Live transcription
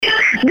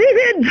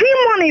DJ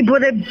G-Money,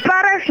 but the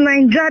baddest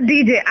Ninja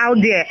DJ out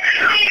there.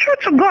 True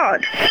to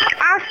God.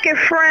 Ask a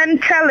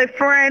friend, tell a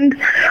friend.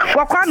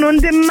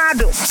 Wakwanundi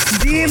Mado.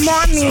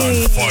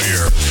 G-Money.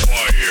 Fire.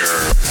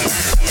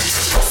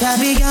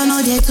 Sabi girl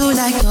no dey too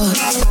like talk,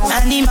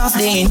 and the mouth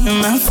dey in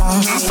human form.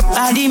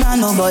 Body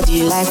man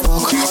nobody like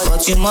talk,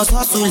 but you must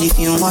hustle if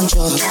you want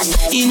job.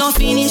 You no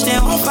finish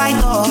them won't fight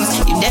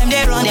us. If them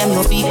they run them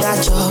no fit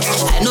catch up.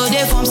 I know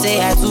they form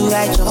say I too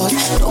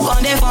righteous. Don't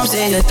come they form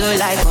say you too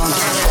like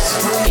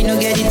us. You no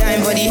get the time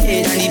for the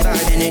hate and the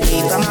bad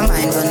energy. Got my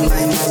mind on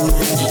my mind.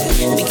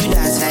 Make you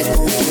dance like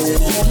broccoli,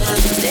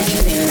 steady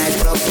clean like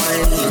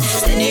broccoli.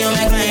 Steady on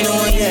my grind, no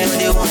one here, but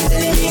they want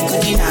telling me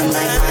cooking on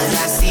my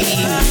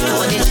fantasy.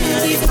 What they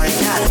check if my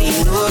happy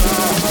no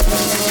wrong.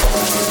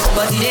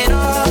 But it dey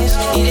rush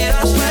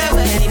well,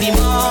 it be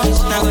much.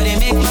 Now gonna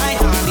make my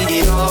heart be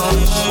dey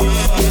rush.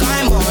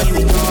 Come on, you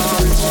be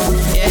touch.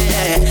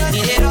 Yeah,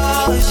 it dey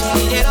rush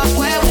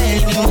well,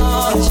 it be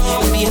much.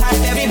 We be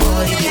hype,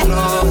 everybody be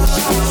close.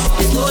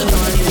 It's go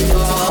down, it be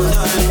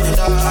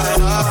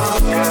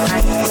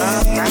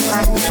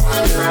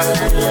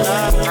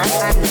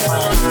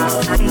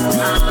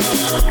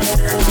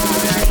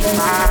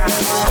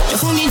You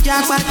fool me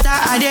jackpata,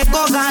 I dey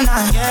go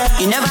Ghana.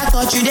 You never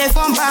thought you dey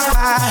from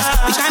Papa.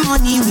 Which kind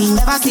money we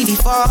never see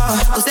before.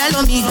 Cause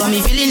hello me, got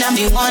me feeling I'm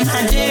the one.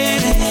 I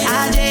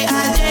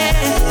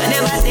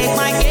never take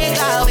my cake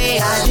away.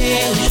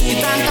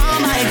 You can't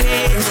count my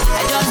grace.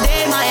 I just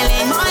stay my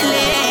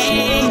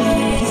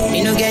lane. Me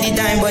no get the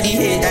time, but the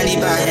hate and the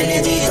bad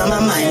energy. Got my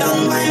mind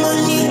on my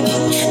money.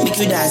 Make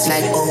you dance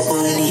like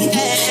broccoli.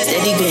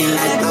 Steady going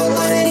like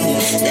broccoli.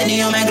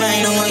 Steady on my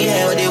grind, no more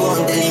yeah, what they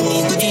want telling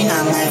me. Good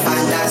enough, my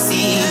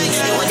fantasy.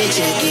 They want to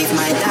check if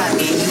my dad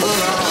can go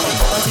wrong.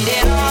 But it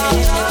dey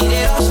rush,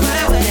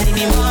 my way, it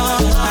be more.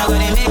 I'm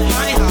gonna make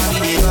my heart be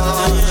dey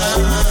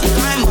rush. If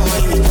I'm more,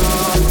 you be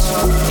touch.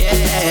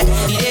 Yeah,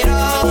 it dey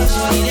rush,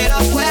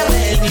 well,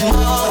 it be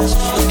more.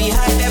 We be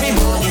hype,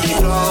 everybody be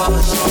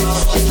close.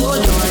 It's go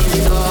down, it be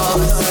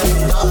close.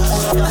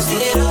 It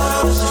dey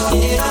rush,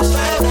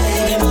 well,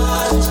 it be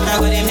more. I'm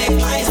gonna make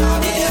my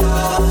heart be dey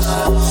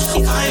rush.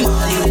 If I'm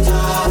more, you be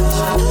touch.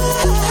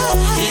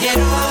 It dey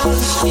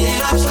rush,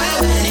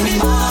 well, it be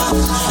more.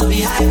 We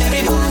be hype,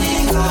 everybody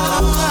be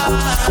close.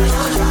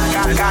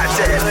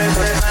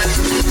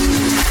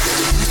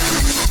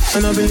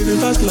 And I believe in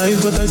fast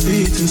life, but I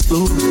see it in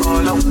slow.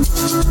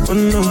 Oh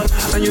no,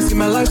 and you see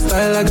my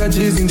lifestyle, I got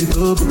G's in the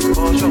top.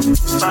 Oh no,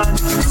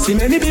 see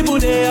many people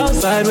there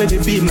outside where they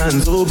feel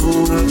man's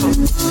oboe.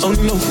 Oh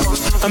no,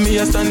 and me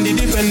I stand the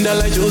defender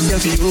like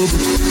Joseph Yobo.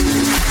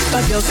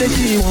 That girl say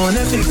she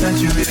wanna fix at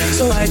you,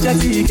 so I just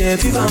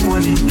get it and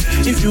money.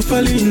 If you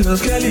fall in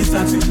love, clearly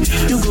starting.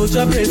 You go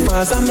to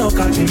breakfast, I'm not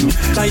catching.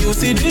 Can you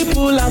see the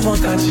pool, I'm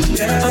not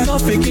catching. I'm not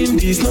faking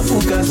this, no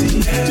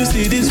fugazi. You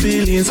see these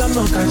feelings, I'm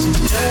not catching.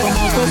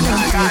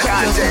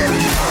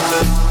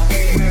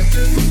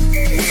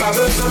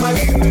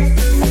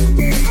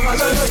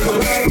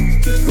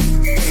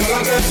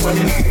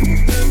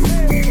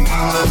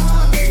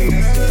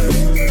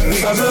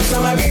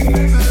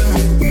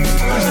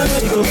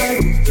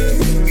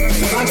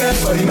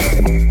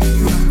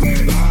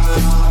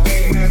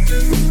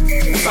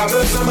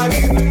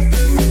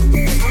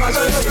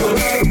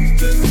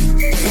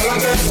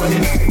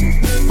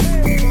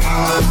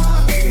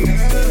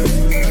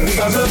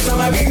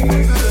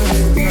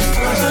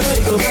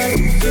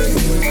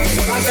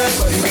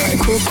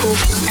 Cool.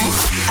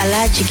 I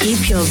like to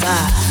keep your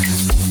bar.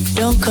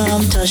 Don't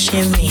come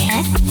touching me.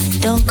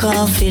 Don't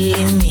come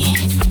feeling me.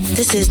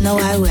 This is not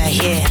why we're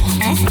here.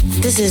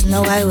 This is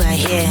not why we're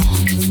here.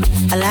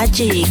 I like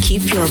to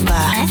keep your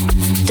bar.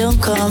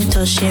 Don't come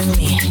touching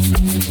me.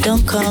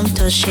 Don't come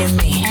touching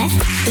me.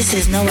 This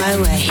is not why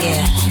we're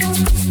here.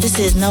 This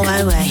is not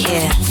why we're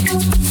here.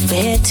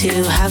 We're here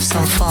to have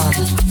some fun.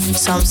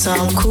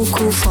 Some cool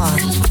fun.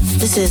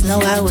 This is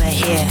not why we're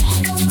here.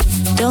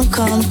 Don't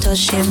come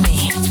touching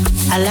me.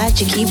 I like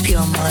to keep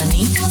your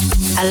money.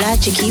 I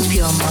like to keep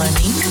your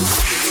money.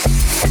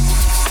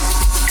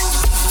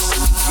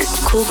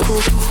 Cool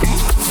fun.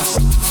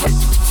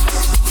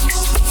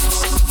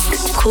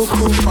 Cool. Some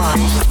cool fun.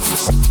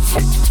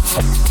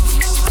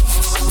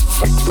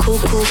 Cool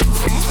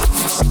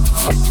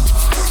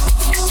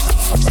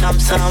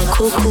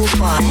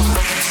fun.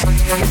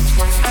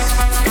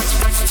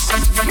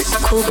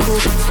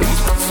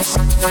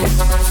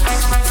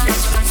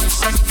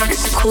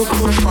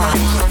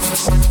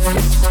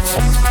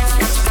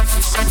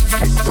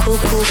 Cool.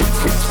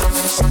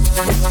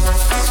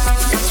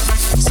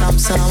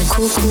 Some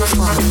cool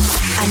fun.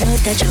 I know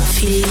that you're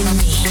feeling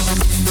me.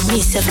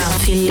 Me self, I'm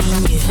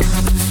feeling you.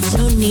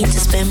 No need to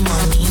spend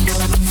money.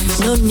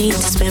 No need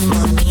to spend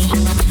money.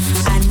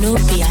 I know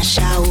be a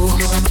shower.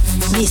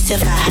 Me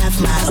self, I have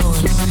my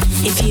own.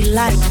 If you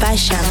like, buy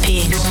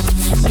champagne.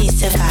 Me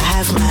self, I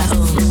have my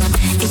own.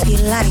 If you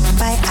like,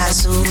 buy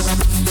Azul.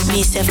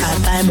 Me self, I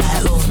buy my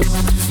own.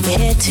 We're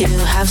here to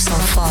have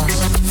some fun.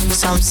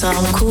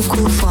 Some cool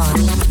fun.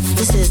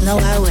 This is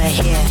not why we're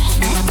here.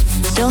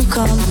 Don't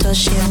come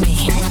touching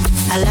me.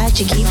 I like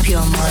to keep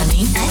your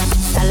money.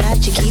 I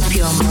like to keep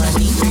your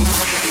money.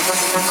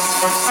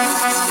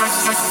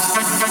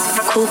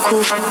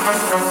 Cuckoo fun.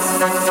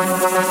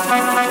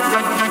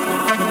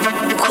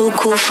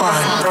 Cuckoo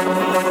fun.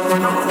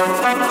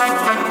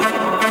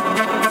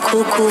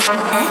 Cuckoo fun.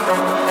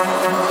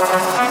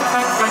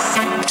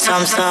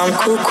 Some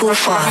cuckoo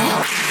fun.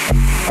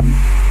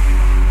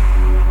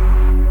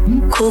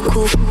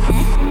 Cuckoo.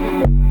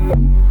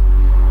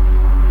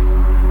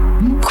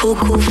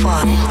 Cuckoo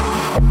fun.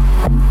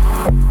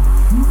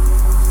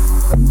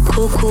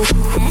 Cuckoo.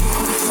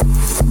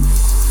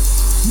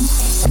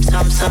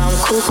 Some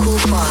cuckoo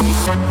fun.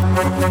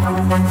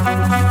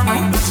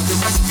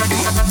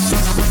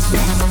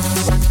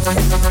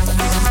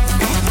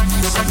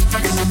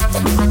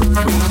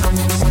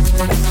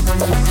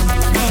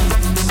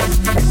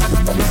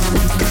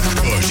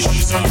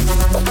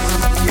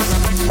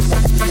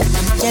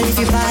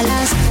 Jelly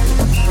balance.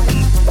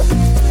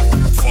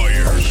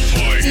 Fire.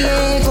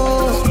 Diego.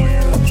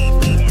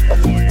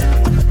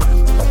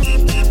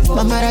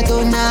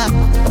 Maradona.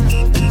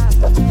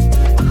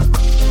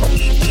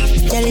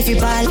 Jelly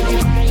ball.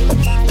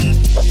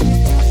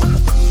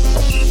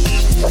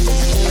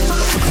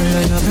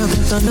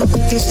 No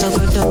cookies to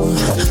go down,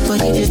 but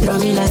you did throw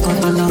me like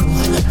oh no,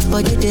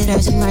 but you did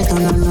as in my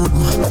no.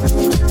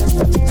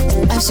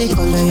 I say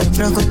color you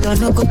broke down,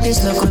 no cookies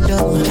to go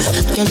down.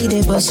 Jelly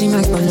de bossy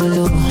my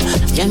pololo,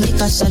 Jelly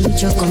casalo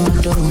yo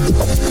comodo.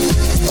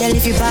 Jelly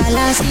fi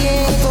balance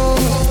Diego,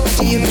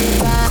 do you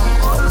prefer?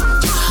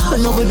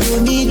 No go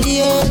do me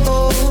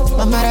Diego,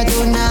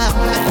 Maradona.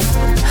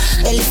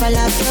 El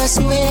falafel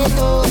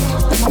suelto,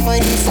 como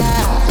esa.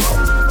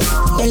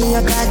 El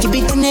acá que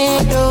pica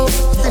negro,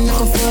 ando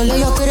con follow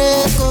yo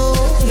crezco,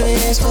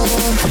 fresco.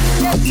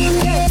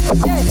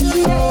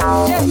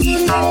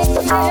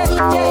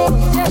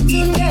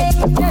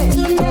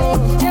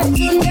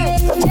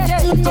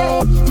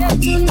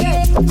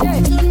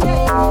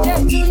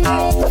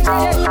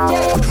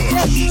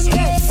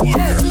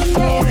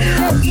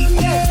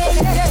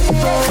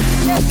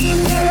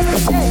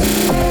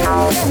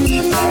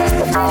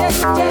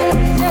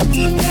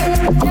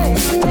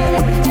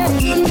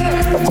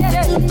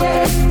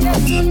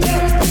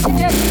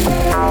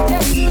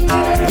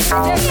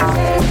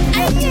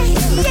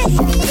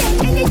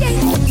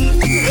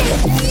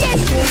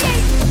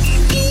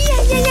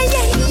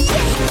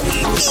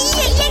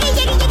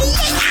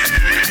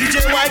 DJ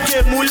YK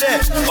múlẹ̀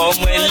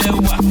ọmọ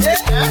ẹlẹ́wà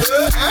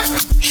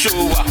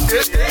ṣòwà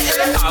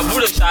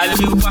àbúrò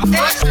ṣàlẹ́wà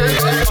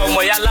ọmọ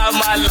yálà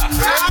màlà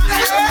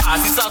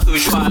àti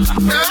sàtòṣù àlà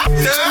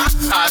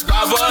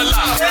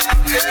àgbàbọ́là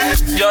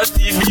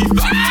Justin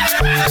Bieber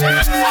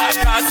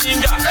àgbà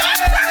síngà.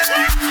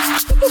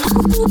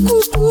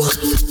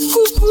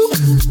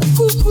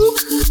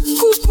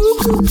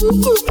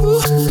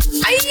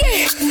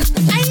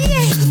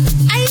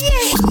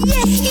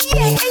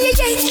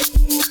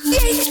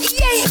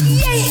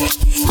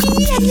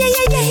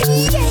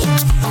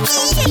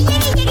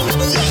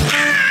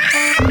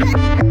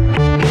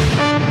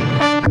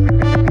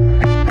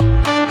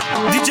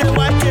 DJ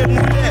YK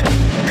múlẹ̀.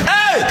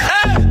 Hey!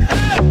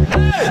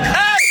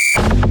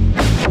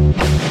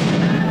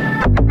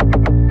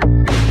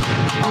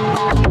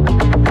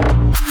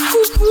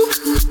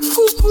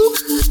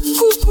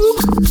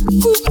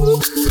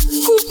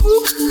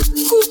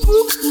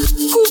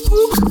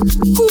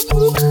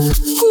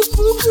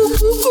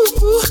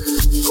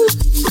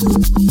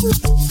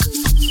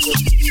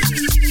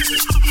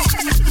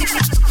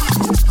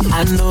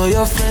 I know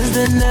your friends,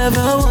 they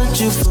never want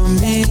you for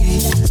me,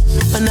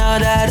 but now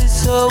that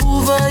it's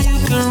over, you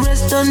can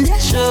rest on their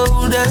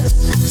shoulders.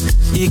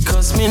 It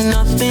costs me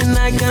nothing,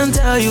 I can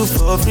tell you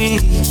for free.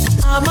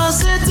 I'm a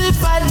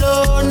certified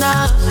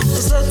loner,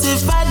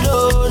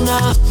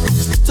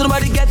 so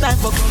nobody get time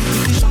for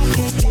competition.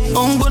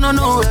 I'm gonna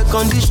know a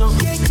condition.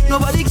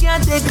 Nobody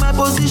can take my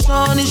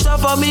position. It's short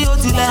for me,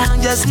 till I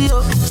hang just see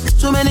you.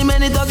 So many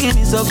talking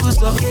is so good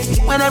stuff.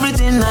 When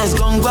everything nice,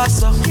 gone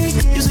so.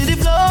 You see the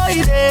flow,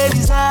 it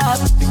is up.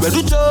 You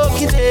do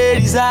choke,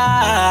 it is up.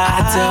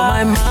 I tell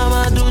my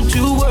mama, don't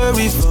you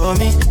worry for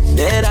me,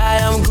 that I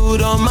am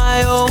good on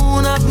my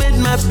own. I've made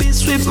my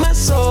peace with my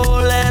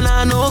soul, and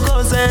I no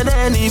concern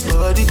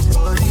anybody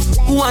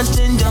who wants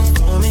change up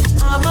for me.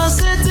 I'm a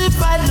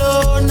certified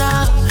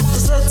loner,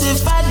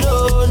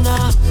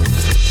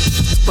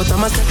 but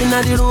I'm a stepping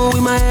out the room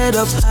with my head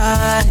up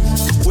high.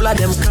 All of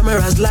them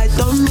cameras light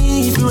on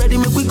me. If you ready,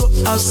 make we go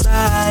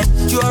outside.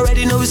 You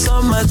already know it's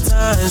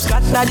summertime.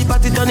 Scatter the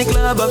party, turn the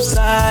club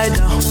upside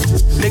down.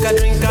 Make a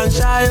drink and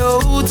shy,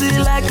 oh,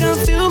 till I can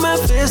feel my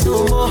face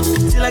no more.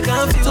 Till I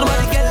can feel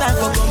nobody get time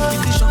for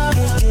competition.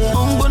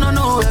 I'm gonna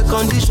know a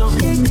condition.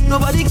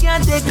 Nobody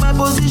can take my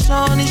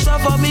position. It's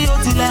short for me, oh,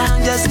 till I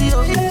hang just see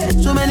you.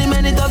 So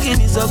many talking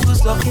is so good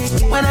stuff.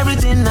 When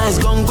everything nice,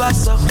 gone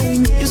so.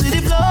 You see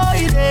the flow,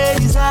 it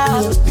is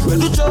up. You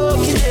do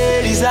choke,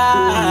 it is up.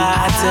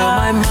 I tell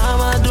my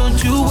mama,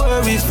 don't you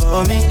worry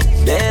for me,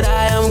 that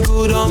I am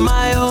good on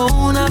my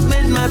own. I've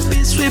made my at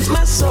peace with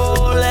my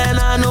soul, and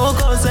I no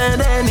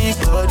concern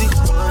anybody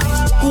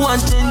who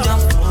want change up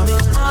for me.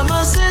 I'm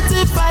a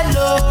certified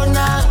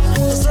loner,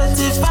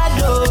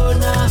 certified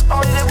loner. I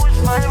only push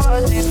my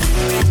body.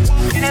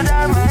 You did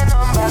dial my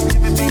number, you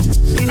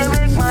did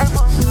make my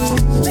phone.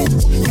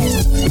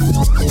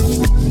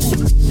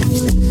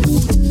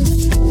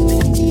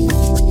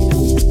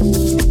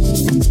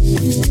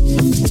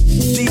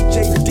 DJ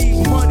D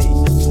Money,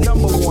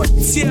 #1,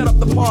 tear up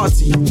the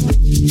party.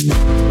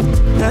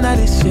 None of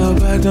this your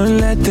back, don't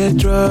let it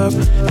drop,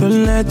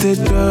 don't let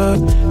it drop.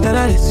 None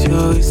of this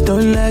yours,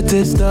 don't let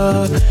it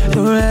stop,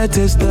 don't let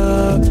it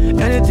stop.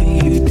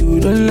 Anything you do,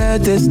 don't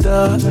let it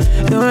stop,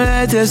 don't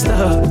let it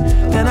stop.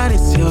 None of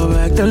this your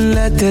back, don't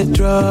let it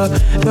drop,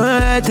 don't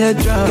let it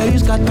drop. Yeah, you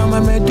scatter my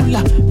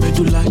medulla,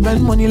 medulla.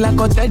 Spend money like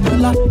a $10,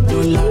 dollar.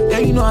 Yeah,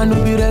 you know I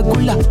know be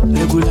regular,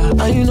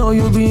 regular. And you know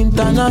you be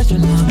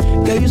international.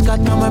 Yeah, you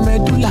scatter my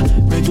medulla,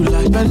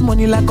 medulla. Spend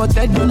money like a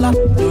 $10, dollar.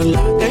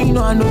 Yeah, you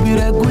know I know be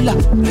regular,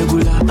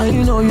 regular. And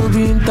you know you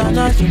be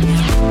international.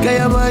 Get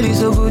your body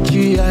so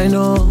Gucci, I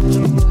know.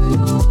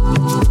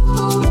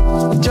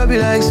 Chubby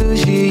like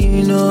sushi,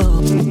 you know.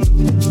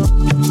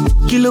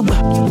 Kiloba,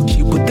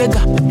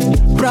 Shibutega,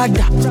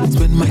 Prada,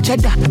 spend my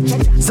cheddar.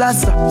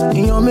 Zaza,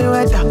 in your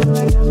Mayweather.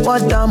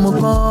 What I'm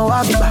gonna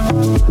walk.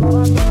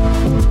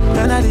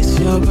 None of this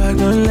your bag,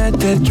 don't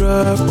let it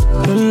drop,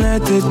 don't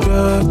let it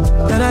drop.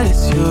 None of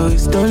this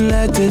yours, don't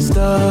let it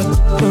stop,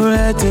 don't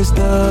let it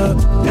stop.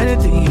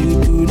 Anything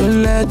you do,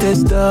 don't let it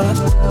stop,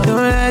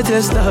 don't let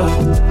it stop.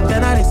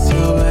 None of this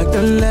your bag,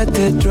 don't let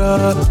it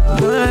drop,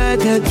 don't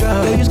let it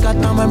drop. Yeah, you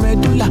scatter my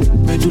medulla,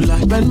 medulla.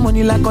 Spend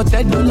money like a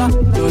 $10, dollar.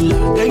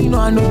 Yeah, you know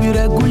I know be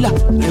regular,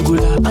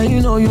 regular. And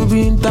you know you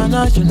be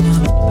international.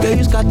 Yeah,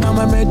 you scatter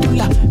my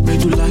medulla,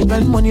 medulla.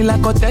 Spend money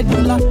like a $10,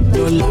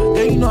 dollar.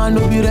 Yeah, you know I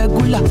know be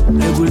regular,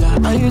 regular.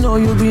 And you know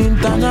you be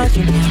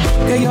international.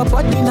 Get your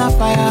body in a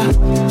fire,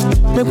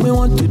 make me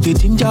want to the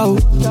ginger, oh.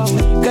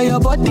 Get your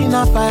body in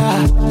a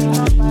fire,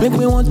 make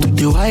me want to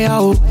the wire,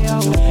 oh.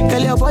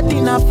 Get your body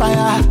in a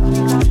fire,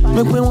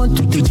 make me want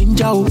to the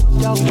ginger, oh.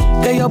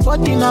 Get your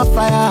body in a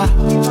fire,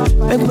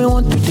 make me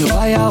want to the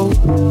wire, oh.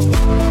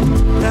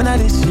 None of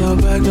this your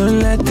bag, don't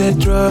let it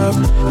drop,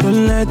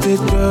 don't let it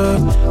drop.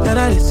 None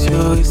of this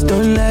yours,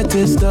 don't let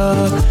it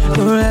stop,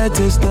 don't let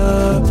it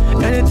stop.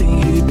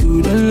 Anything you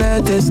do, don't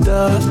let it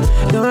stop,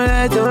 don't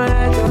let it.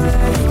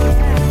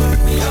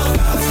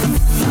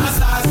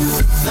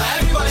 Now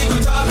everybody go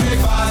to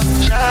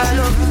breakfast.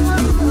 Shalom,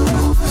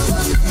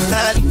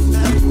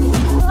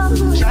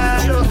 shalom,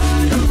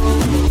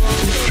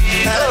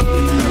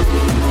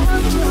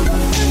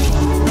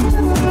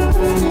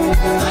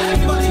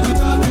 everybody go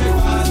to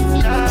breakfast.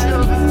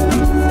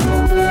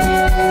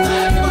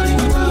 Everybody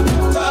go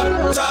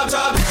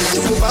top.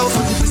 If you bow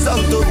for the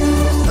result,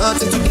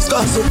 nothing to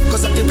discuss,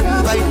 cause I didn't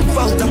buy the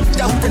fountain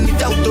without any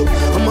doubt.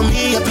 I'm a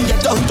me, I've been your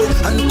doctor.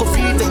 I no go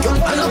feel the young,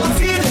 I no go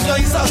feel the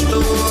joy is out.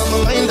 I'm a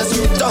mind that's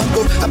in the top.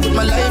 I put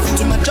my life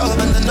into my job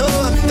and I know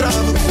I'm in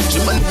trouble. She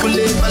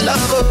manipulate my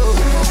love.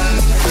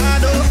 I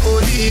don't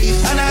holy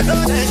and I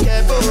don't let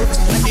get both.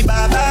 Let me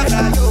baba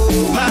yo,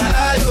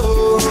 my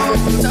yo,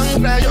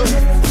 don't cry yo.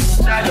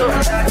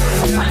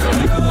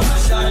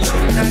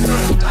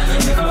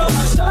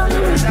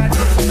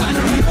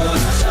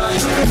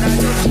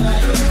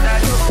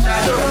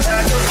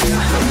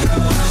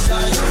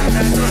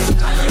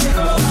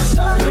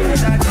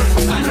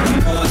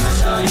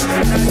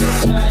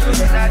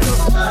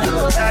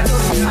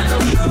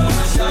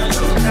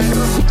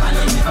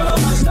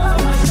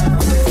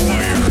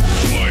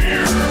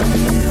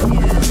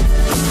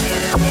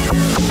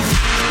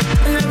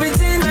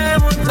 Everything I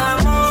want,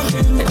 I'm on.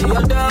 And the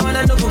other one I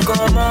know will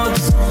come out.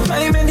 I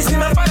ain't medicine,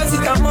 my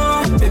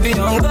paracetamol. Baby,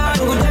 on God,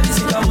 go daddy,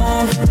 sit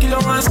on. Kilo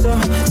one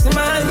stop. See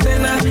my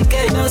antenna,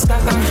 get it on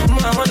scatter.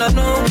 I wanna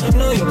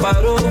know your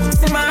paro.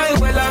 See my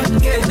wella,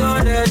 get it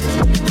on red.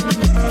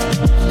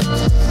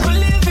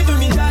 Believe it to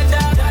me, da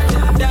da da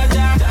da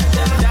da da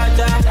da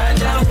da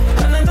da.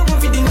 And I don't go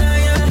for deny.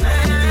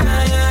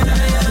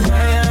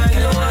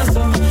 Kilo one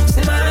stop.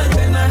 See my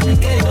antenna,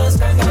 get it on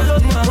scatter.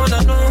 I wanna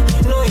know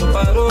your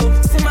paro.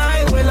 See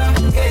my wella,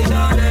 get it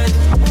on red.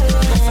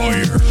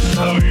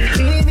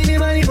 Mini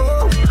money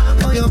go.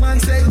 On your man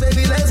said,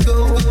 baby, let's go.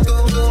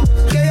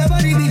 Get your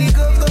body, billy,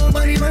 go.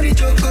 Money,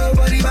 choco,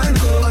 body,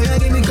 banco. Oh, yeah,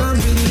 give me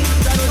company.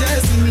 That don't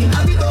just see me.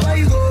 I be go where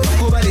you go.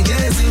 Go by the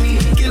gas in me.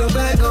 Kilo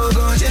back, go.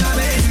 Shit, I'm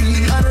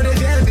amazing. I know they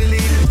can't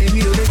believe. If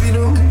you don't, if you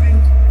know.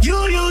 You.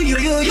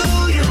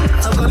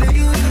 I'm calling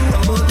you.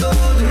 I'm on top.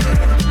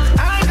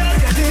 I gotta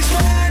get this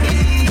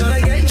money. Gonna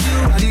get you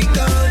out the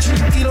country.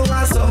 Kilo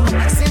maso.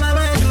 See my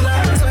man, you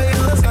like. So you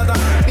know, scatter.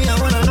 Me, I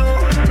wanna know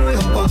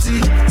your party.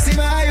 See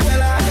my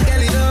Bella,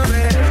 get it on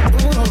red.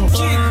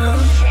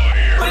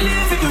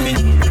 Believe it to me.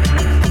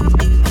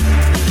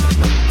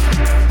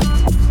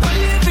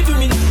 Believe it to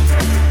me.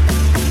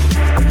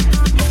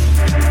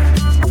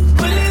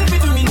 Believe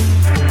it to me.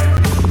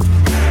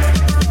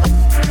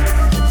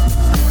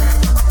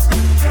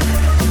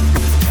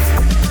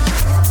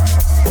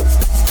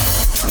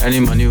 Any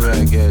money where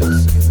I get,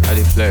 I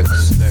dey flex,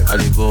 I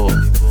dey ball,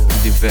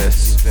 the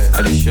vest,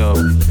 I dey shop,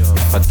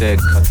 Patek,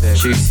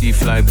 she see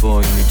fly ball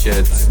in the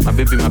jet. My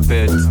baby, my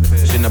pet,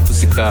 she na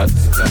pussycat.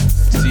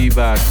 See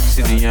back,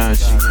 see the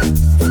yansh,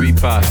 free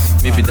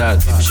pass, maybe that.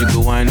 She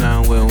go wine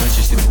and well when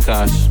she see the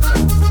cash.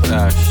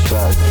 Cash,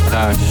 cash,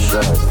 cash,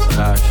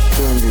 cash,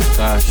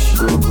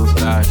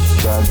 cash,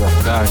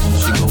 cash.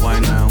 She go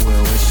wine and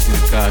well when she see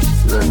the cash.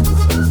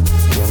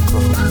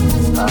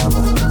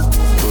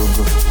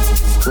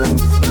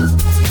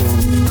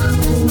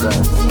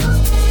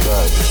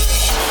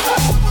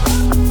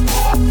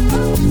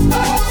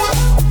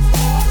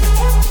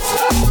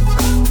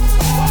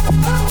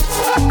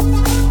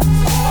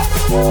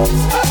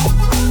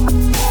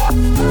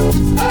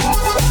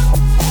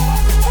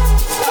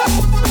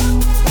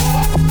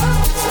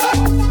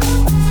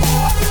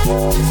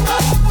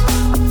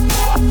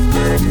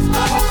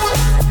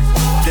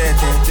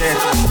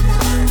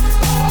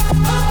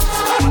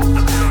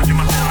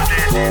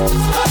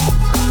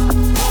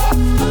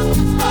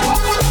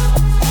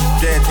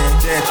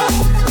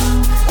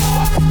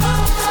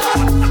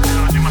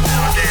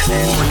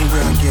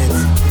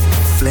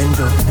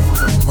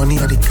 Money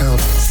at the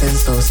count,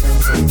 sensors,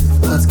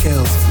 hot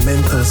girls,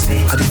 mentors,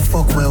 I the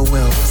fuck well,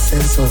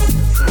 sensor.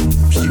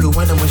 She go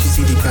wonder when she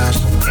see the cash.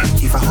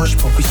 If I hush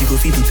pop, she go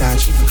feel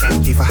detached.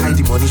 If I hide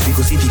the money, she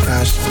go see the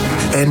cash.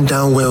 Bend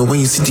down well when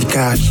you see the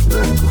cash.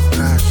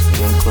 Cash,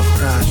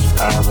 cash,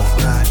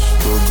 cash.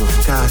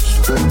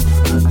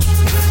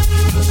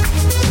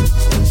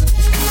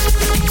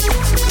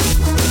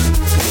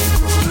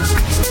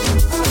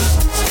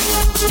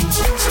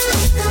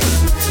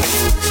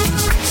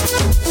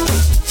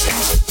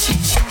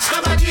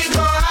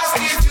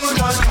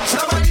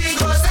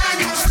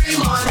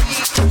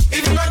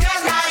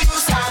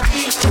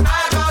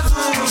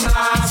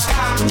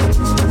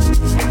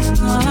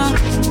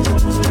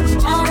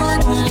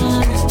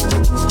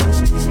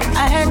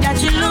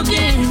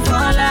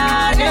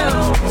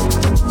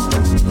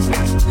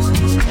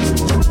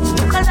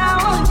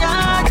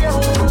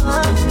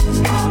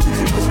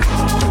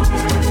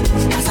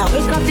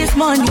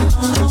 Money,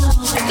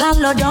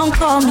 landlord don't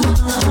call me.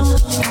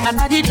 My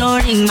body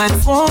don't ring my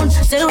phone.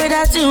 Say with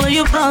that thing where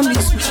you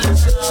promise me.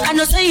 I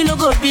know say you no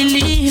go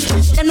believe.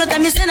 Them no tell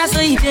me say that's so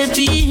you dey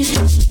be.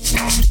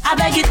 I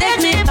beg you take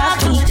me back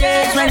to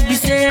days when we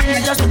say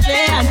just to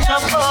play and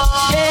chop.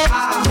 Yeah.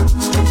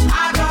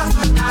 I just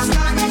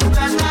understand it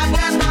when I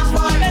get my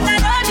boy. But I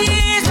know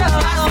this.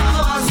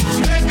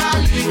 Make I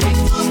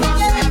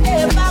live it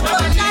to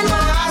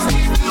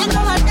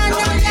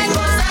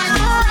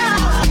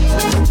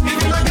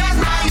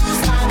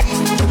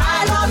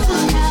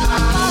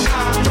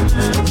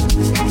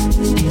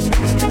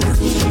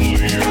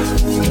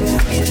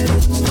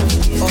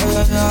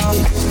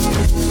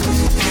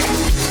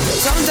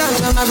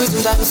Sometimes I'm happy,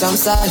 sometimes I'm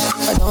sad.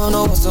 I don't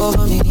know what's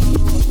over me.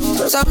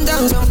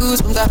 Sometimes I'm good,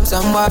 sometimes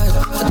I'm wild.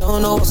 I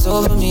don't know what's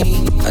over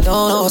me. I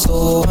don't know what's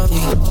over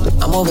me.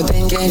 I'm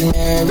overthinking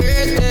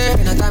everything.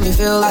 And I time me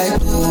feel like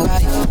blue. I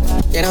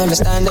can't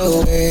understand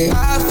the way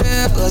I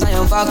feel, cause I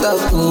am fucked up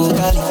too.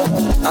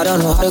 I don't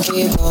know how to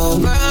keep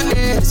on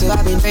burning, so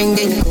I've been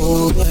thinking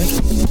cool.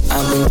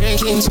 I've been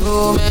drinking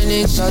too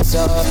many shots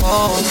of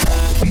all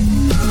time.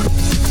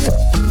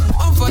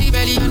 One for the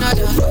belly,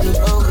 another for the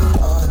broken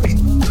heart.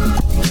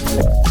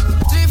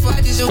 3 for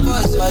this, your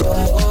boss, so I don't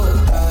go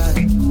back.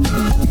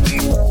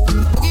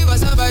 Give us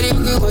somebody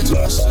who can watch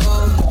your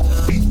soul.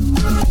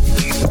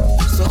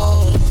 So,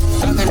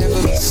 I can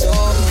never be so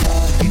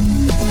bad.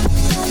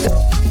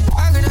 I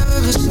can never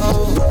be so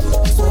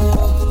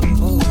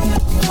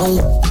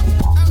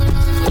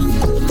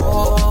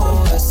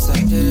yes, I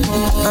did it.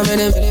 I'm in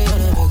a million,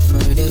 I'm big for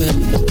the living.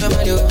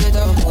 Nobody will be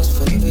the most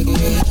for the big.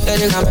 Yeah,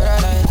 they come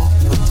around like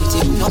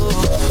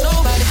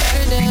nobody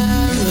better than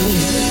me.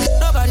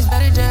 Nobody's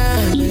better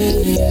than me.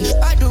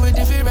 I do it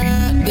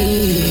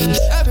differently.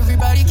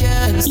 Everybody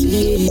can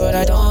see, but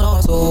I don't know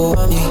what's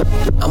over me.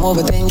 I'm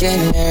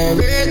overthinking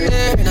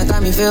everything. And I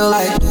time me feel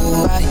like do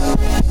I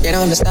can't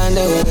understand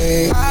the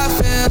way I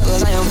feel,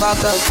 cause I am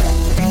fucked up too.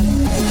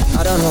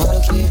 I don't know how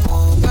to keep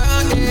on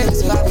burning,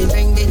 so I've been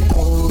thinking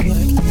cool.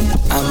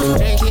 I've been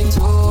drinking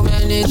too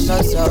many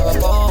shots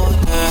of all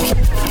night.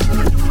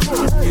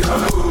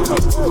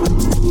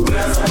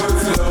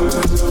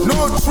 No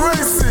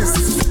traces.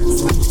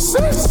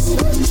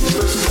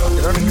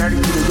 They don't carry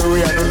me the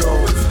way I don't know.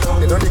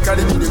 They don't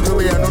carry me the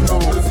way I don't know.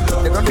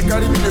 They don't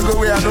carry me the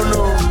way I don't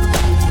know.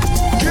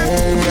 I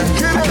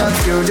can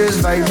feel this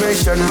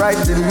vibration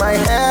right in my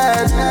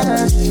head.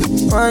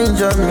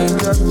 Mind on me.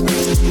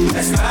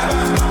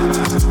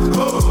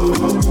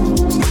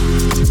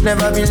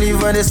 Never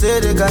believe when they say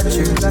they got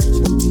you.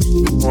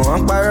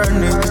 I'm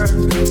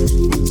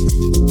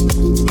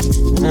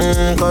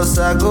cause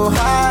I go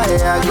high,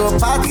 I go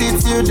party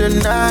till the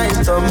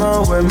night. I'm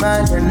on with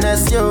my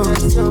NSO.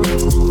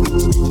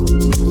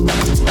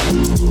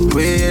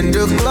 We in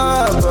the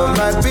club, but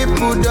my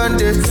people done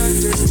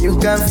this. You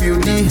can feel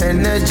the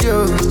energy.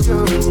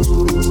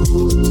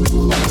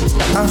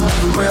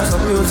 Oh yeah, so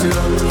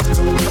beautiful.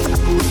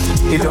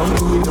 It don't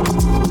go.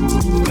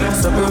 Yeah,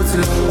 so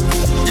beautiful.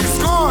 It's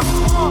gone.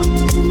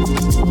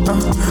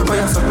 Oh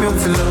yeah, so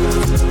beautiful.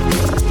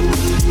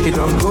 It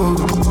don't go.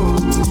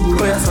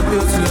 Oh yeah, so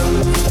beautiful.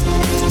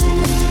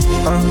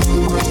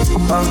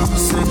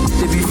 Say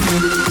they be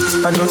free.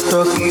 I don't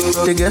talk.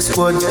 They get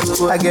squad.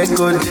 I get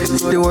good.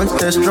 They want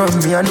test from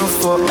me. I no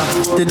fall.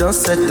 They don't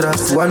set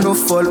traps. One no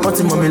fall.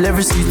 Ultimate me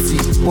every city.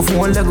 Move from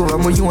one leg over.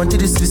 More you want to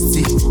the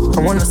 60.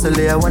 I wanna sell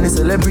it. I want a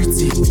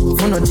celebrity.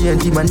 Phone on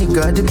D&D. My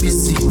nigga the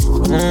PC.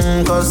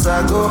 Cause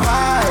I go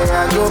high.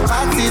 I go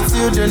party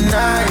till the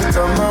night.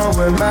 Come on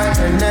with my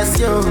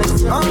NSO.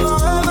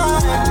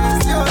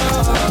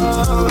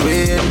 We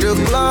in the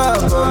club,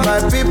 but my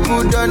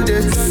people done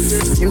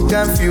this. You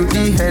can feel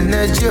the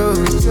energy.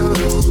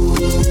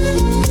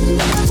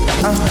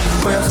 Oh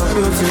yeah, so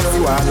beautiful.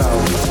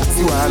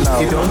 See wahala.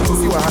 You don't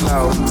see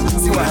wahala.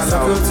 See wahala.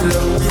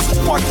 It's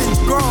fucking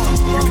gone.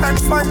 You can't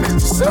find it.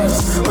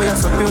 Oh yeah,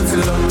 so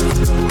beautiful.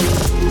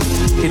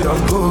 You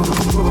don't go. Oh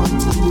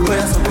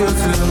yeah, so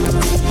beautiful.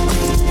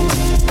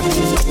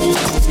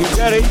 You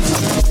get it?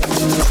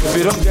 If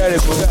you don't get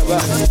it, forget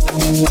about it.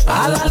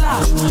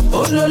 Alala,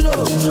 oh lolo,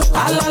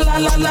 alala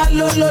la la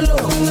lo lolo,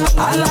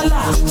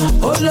 alala,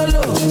 oh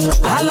lolo,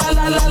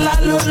 alala la la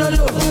lo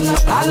lolo,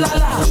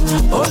 alala,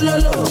 oh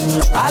lolo,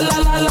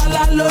 alala la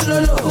la lo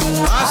lolo,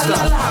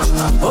 alala,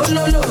 oh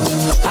lolo,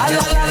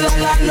 alala la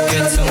la lo lolo.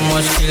 Get so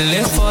much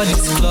killing for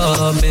this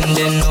club, and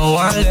then no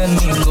one let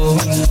me go.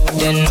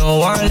 Then no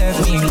one let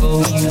me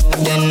go.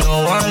 Then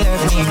no one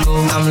let me go.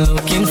 I'm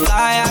looking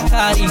fly, I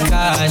carry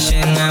cash,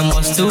 and I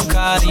must to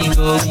carry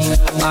go.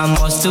 I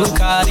must to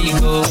carry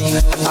go.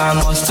 I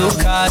must to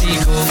carry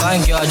go.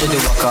 Fine girl, just the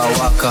waka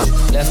waka.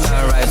 Left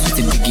and right with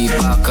the biggie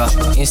baka.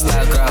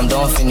 Instagram,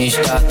 don't finish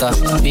data.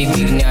 Big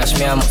nash,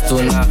 me I must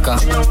to naka.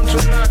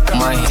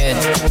 My head,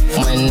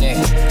 my neck,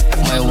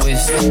 my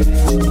waist.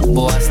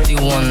 But I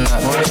still want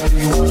that.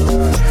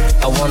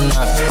 I want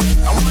that.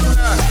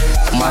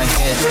 My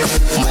head,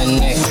 my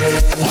neck,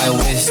 my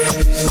waist.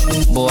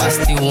 But I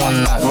still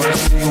want that.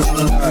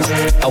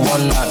 I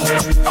want that.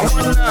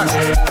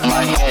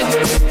 My head,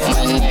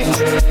 my neck,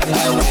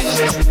 my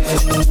waist.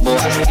 But I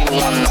still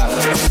want that.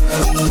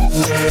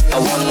 I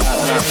want that.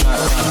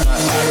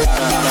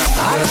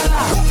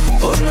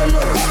 Oh no no,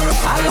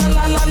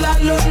 alala la la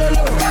lo lo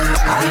lo,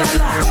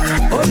 alala,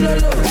 oh no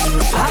no,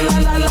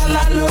 alala la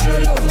la lo lo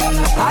lo,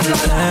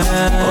 alala,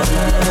 oh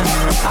no no,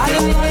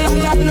 alala la la lo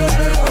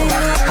lo lo,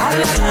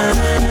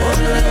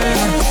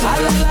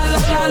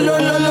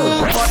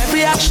 alala. For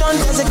every action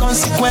there's a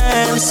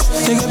consequence.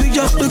 Take a big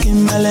job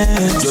looking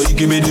balance. Yo, you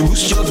give me the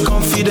boost your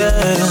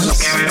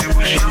confidence.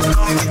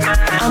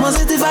 I'm a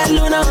certified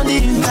loner on the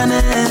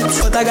internet,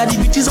 but I got the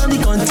bitches on the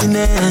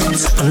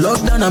continent. On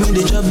lockdown, I'm in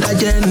the job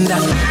agenda.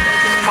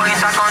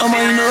 Oh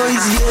my, you know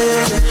it's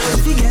yeah.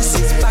 If you get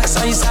 6 packs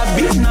and you start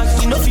big knock,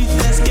 you know fit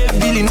escape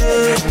feeling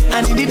it.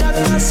 And in the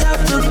darkness, I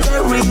have to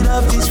get rid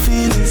of this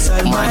feeling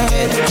inside my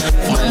head,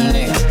 my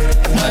neck,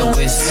 my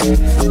waist.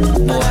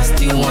 But I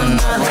still want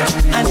that.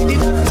 And in the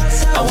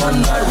darkness, I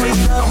want that.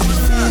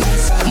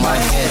 My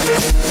head,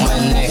 my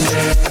neck,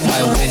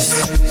 my waist.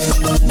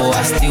 But I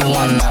still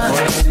want that.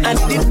 And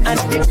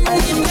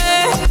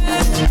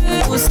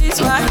pussy's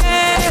my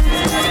head.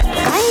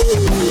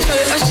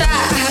 A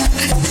shot.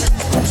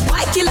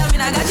 Why kill her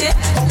when I got it?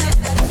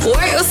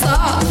 Where you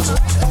saw?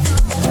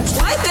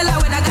 Why tell her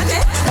when I got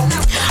it?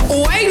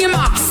 Wearing your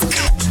mask,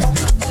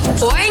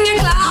 wearing your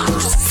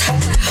gloves,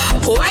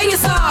 wearing your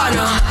son.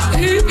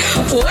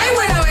 Why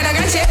when I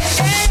got it?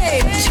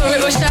 Hey, show me a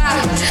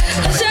shot,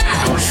 a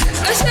shot,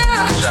 a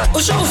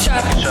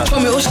shot, show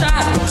me a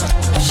shot.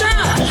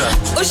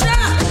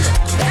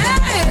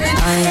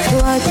 Ai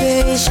tua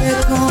che esce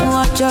con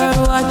water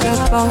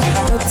poi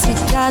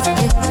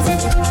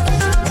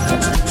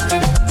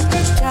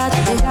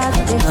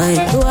ai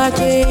tua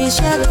che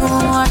esce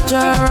con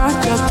water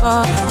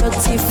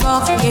poi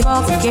fuck.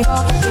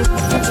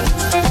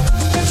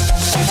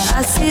 I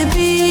still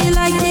be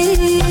like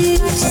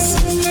this,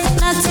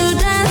 not to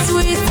dance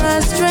with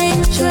a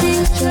stranger.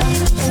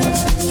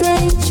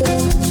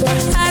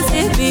 I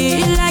still be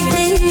like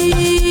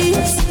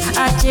this, I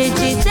did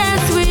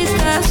dance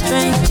with a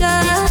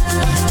stranger.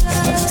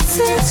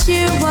 Since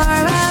you were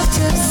out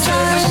to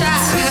start.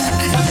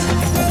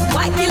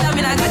 Why kill her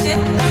when I got it?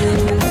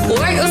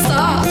 Where you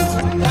saw?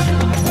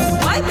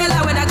 Why tell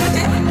her when I got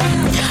it?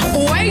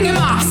 Wearing your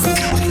mask,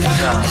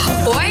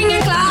 wearing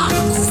your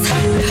gloves,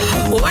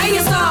 wearing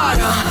your sword.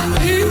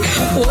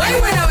 Why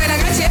when I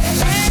got it?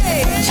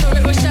 Hey, show me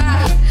a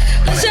shot,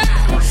 a shot.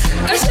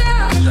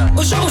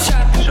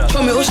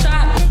 Show me a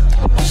shot.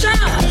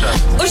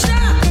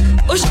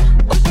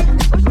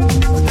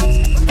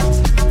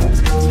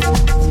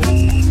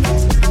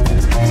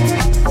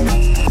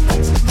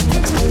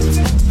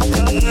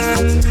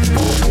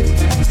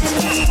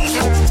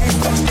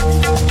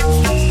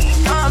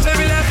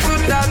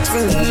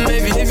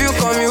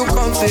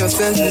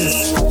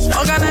 senseless.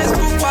 Organize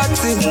group party,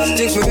 think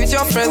me with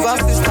your friends and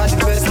sister the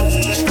best.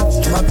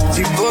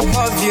 The both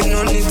of you no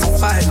need to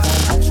fight.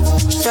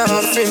 Yeah,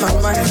 I'm free my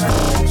mind,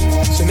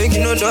 so make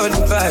you know the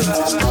vibe.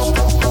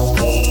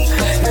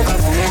 If I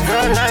see a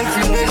girl like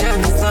you, make them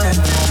decide.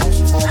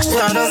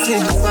 Yeah, I don't see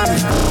the sign.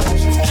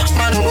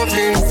 Man, go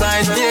play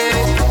inside, yeah.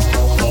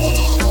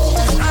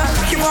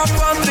 Keep on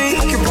pumping,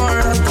 keep on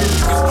rocking.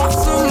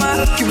 So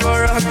much, keep on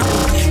rocking.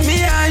 Me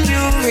and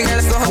you, we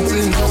got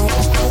something.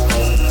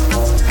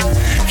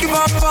 Keep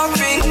on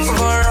pumping, keep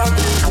on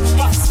rocking.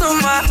 So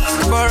much,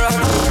 keep on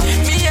rocking.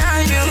 Me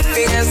and you,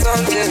 we got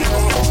something.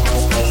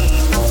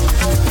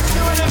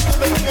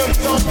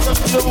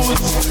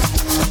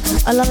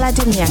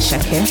 Ololade mi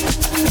Asake.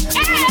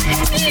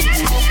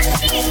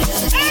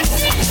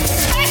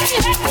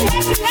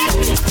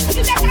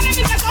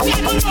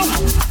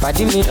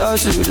 Pàdí mi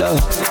ọ̀sùn lọ,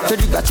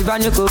 lójú ìgbà tí bá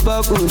ní kò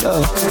bọ́ọ̀kù lọ.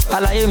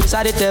 Àlàyé mi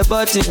sáré tẹ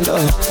bọ́ọ̀tì lọ.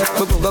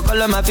 Gbogbo nǹkan kọ́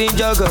ló máa fi ń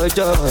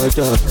jọ́gọ̀jọ̀.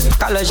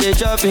 Ká lọ ṣe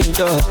shopping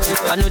jọ.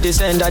 I know they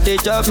send that they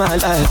chop my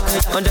life.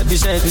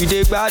 100% we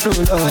dey gbádùn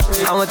lọ.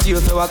 Àwọn tí o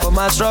fẹ́ wa kọ́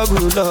máa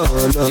struggle lọ.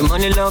 The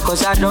money long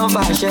cause I don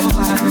bàṣẹ.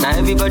 Na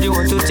everybody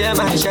want to tear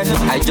my shirt.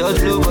 I just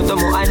blow but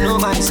ọmọ I know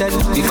myself.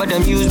 Before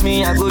them use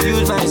me, I go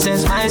use my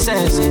sense.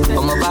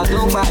 Ọmọ bá tó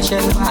ń pàṣẹ.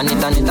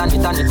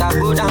 Anita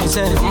go down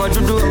sẹ́. Ọmọ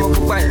dúdú ọmọ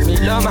pupa èmi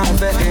lọ́ máa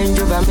fẹ́.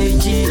 Ẹnjọba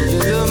méjì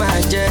ló máa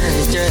jẹ́.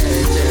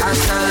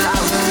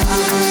 Asalamu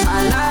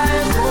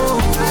alaikum.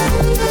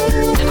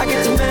 I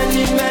get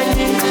many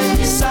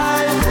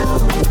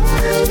disciples.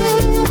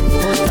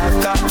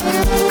 Motaka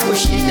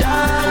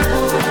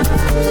Oshidano.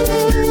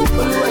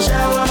 Olúwa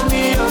shower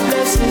me your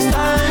blessings,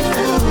 thank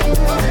you.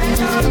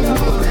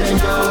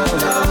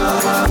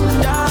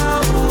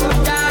 Down.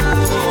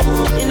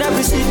 In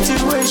every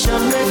situation,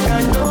 make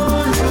I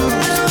know you.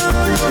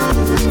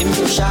 If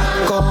you shall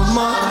come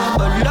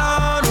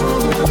alone,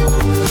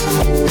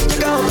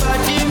 come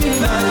back in me,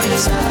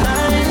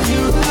 thank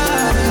you.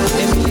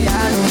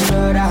 Emiliano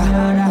Rora,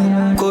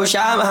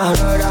 Koshama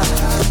Rora.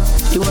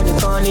 You want the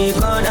funny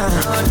corner,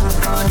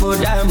 go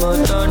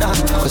diamond thunder.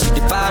 Cause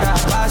the para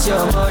pass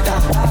your mother.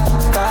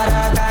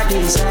 Karaka di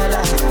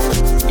sella,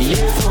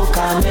 Ilefo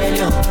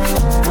chameleon,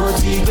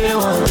 motive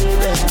one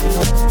baby.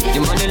 The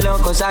money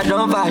long cause I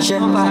don't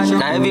fashion.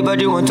 Now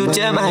everybody want to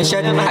tear my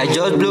shirt. I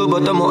just blow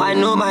but I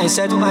know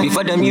myself.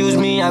 Before them use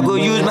me, I go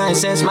use my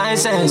sense.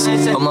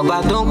 Ọmọ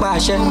bá tó ń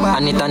pàṣẹ.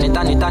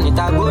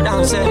 Anita go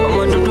down set.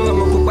 Ọmọ dúdú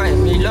ọmọ pupa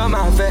èmi lọ́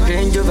máa fẹ́.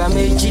 Range Rover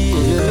méjì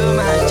ló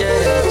máa jẹ́.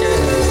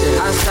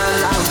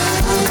 Asalamu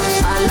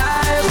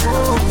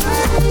alaikum.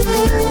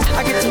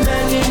 I get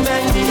many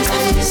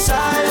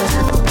disciples.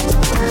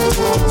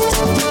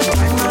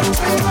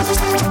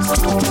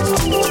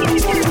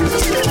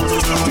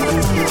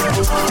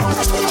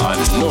 I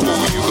know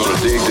you're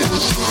gonna dig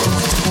this.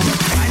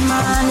 Bad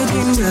man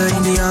looking good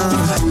in the yard.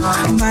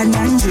 Bad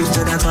man drip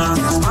to the car.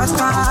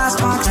 Oscar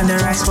spot on the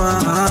right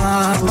spot.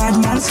 Bad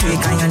man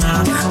slick and you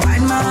know.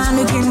 Bad man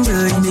looking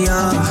good in the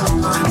yard.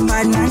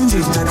 Bad man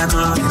drip to the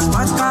car.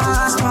 Oscar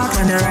spot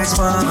on the right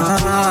spot.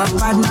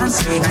 Bad man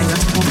slick and you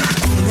know.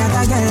 She got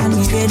a girl on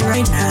me bed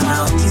right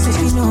now. She said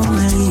she know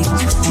me.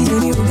 She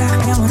said you got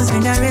me. I want to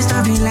spend the rest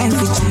of my life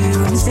with you.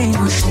 I'm saying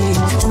no shit.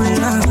 Oh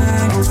Lord,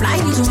 fly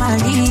me to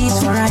Maldives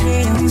for a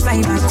day and we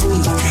fly back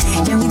quick.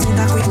 Then we take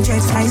a quick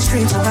jet, fly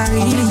straight to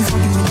Paris.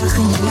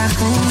 Fucking with the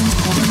clean.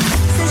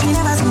 Said she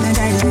never seen a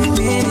guy like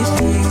baby.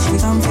 She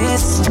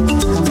confess.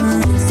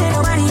 Say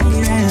nobody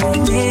really ran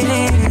like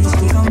baby.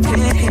 She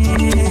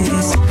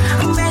confess.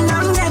 When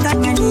I'm dead on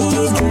my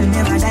knees, girl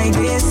never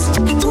digress.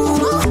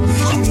 Ooh,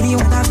 she really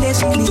wanna play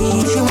with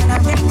me. She wanna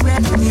make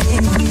bread with me.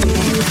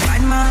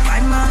 Bad man,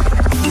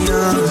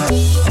 yeah.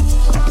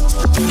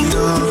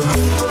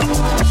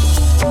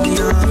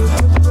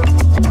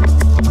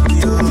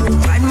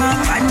 Bad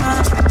man,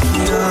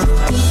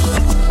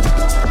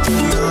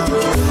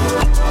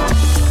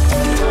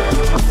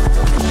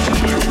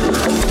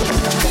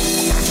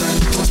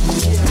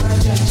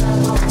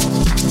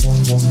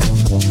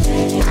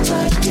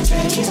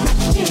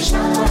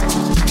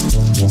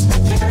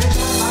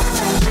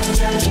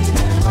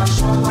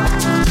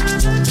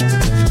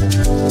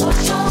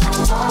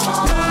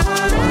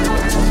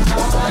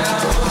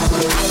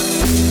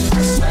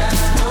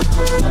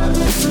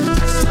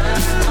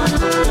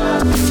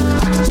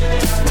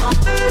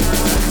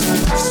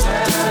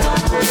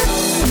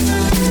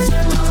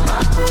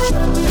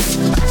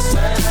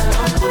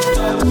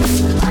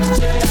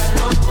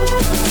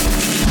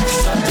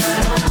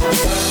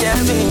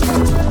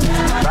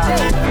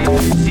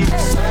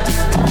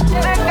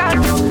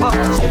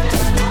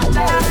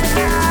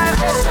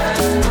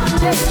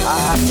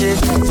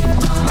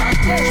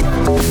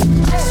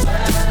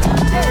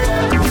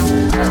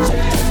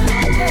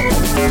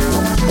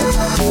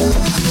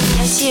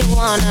 Yes, you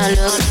wanna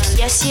look.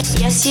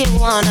 Yes, you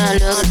wanna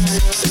look.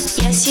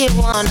 Yes, you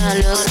wanna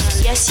look.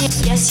 Yes,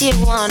 you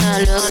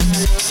wanna look.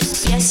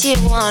 Yes, you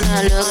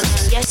wanna look.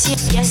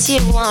 Yes,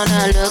 you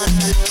wanna look.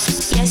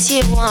 Yes,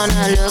 you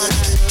wanna look.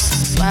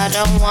 I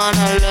don't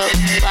wanna look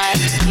like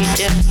you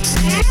do. I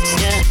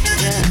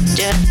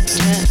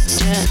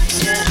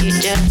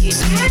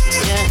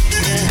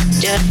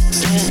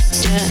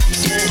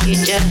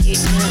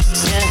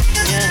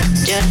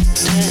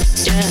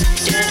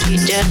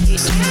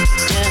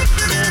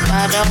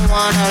don't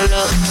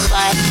wanna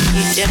look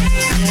like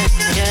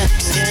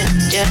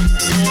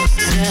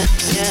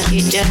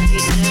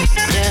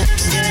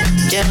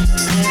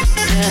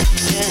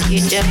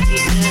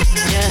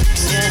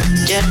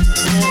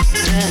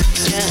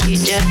you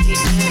do.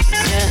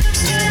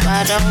 I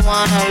don't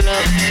wanna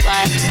look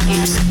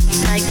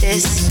like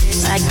this,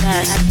 like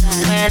that.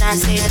 When I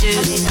say do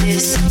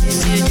this,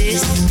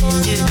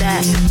 do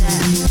that.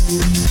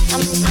 Do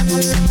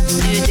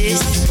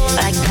this,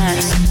 like that.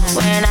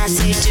 When I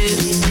say do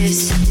this,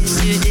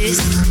 do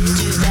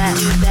that,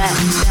 that.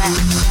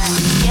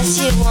 Yes,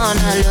 you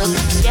wanna look.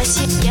 Yes,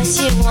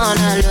 you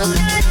wanna look.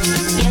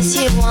 Yes,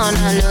 you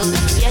wanna look.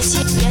 Yes,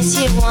 you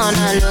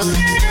wanna look.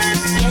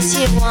 Yes,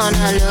 you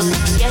wanna look.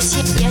 Yes,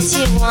 you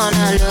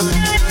wanna look.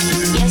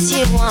 Yes,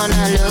 you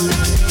wanna look.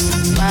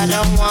 I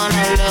don't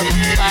wanna look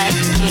like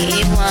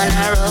me.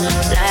 Wanna roll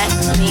like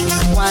me.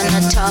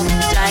 Wanna talk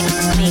like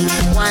me.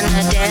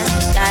 Wanna dance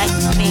like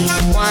me.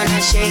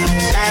 Wanna shake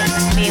like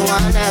me.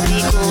 Wanna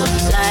be cool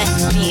like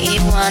me.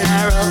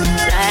 Wanna roll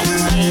like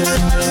me.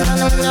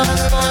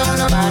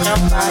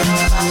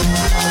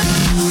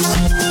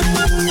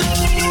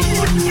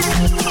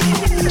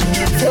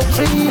 Say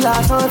free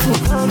like something,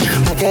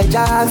 Michael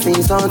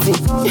Jackson something.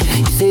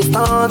 You say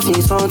something,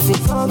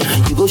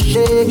 you go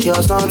shake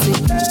your something.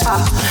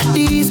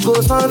 This go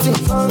something,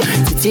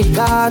 Titi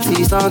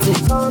Gatti something.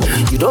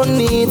 You don't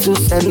need to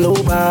send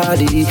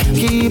nobody,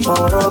 keep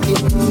on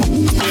rocking.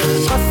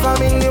 Cause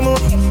I'm in the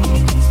mood,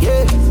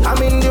 yeah,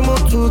 I'm in the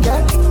mood to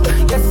get.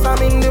 Yes,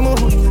 I'm in the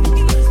mood,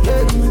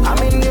 yeah,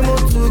 I'm in the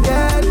mood to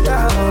get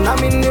down.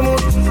 I'm in the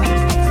mood,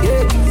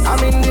 yeah,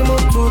 I'm in the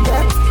mood to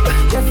get.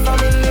 Yes, I'm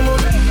in the mood.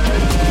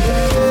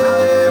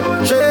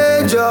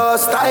 Change your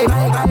style.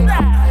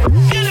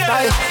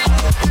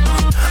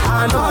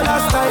 Another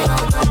style.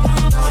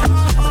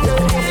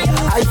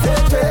 I say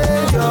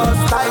change your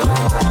style.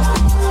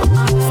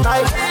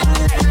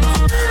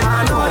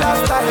 Another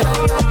style.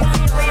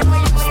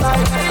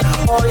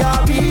 Oh, yeah,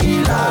 be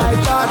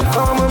like that.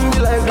 Come on, be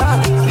like that.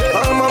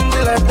 Come on, be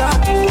like that.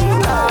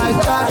 Like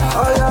that.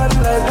 Oh, yeah, be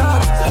like that.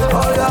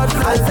 Oh,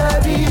 yeah, I say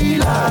be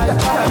like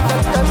that.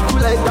 Do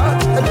like that.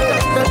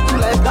 Do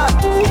like that.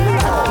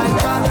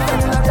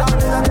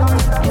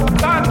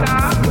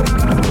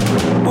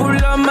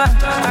 Ulama,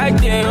 I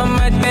dey on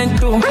my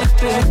tento.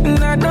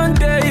 Now don't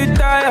tell you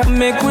tired.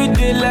 Make we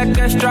dey like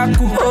extra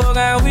cool. Oh,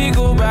 and we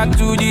go back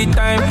to the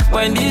time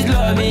when this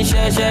love is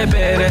share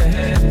better.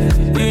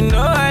 You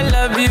know I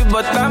love you,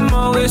 but I'm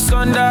always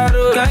on the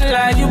road. Can't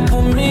lie, you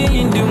put me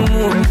in the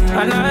mood,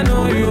 and I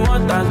know you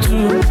want that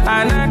too.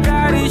 And I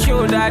carry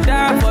shoulder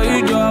down for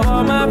you, Joe.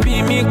 I'ma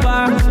be me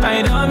back.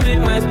 I don't make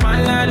my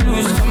spine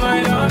loose.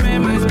 I don't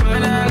make my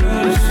spine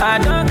loose. I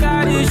don't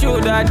carry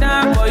shoulder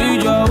down for you,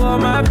 Joe.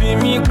 I'ma be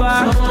me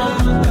back. I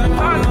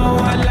know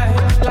I like.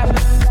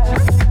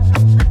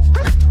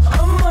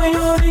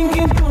 You're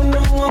thinking to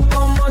no one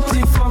come out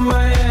for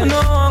my head.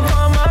 No one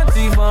come out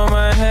for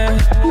my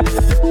head.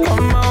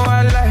 Come on, I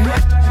like.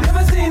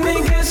 Never seen a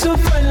girl so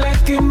fine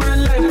like in my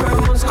life.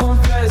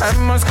 I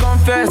must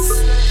confess.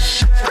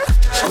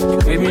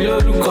 Baby,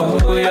 look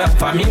up, oh yeah,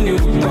 family,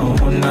 no,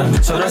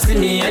 so see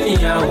me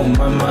anyhow,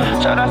 mama.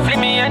 So see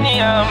me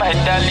anyhow, my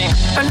darling.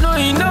 I know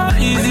it's not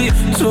easy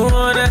to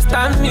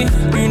understand me.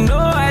 You know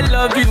I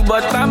love you,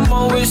 but I'm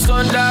always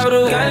on the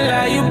road. Can't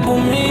lie, you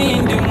put me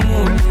in the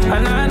mood,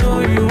 and I know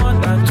you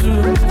want that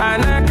too.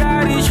 And I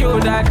carry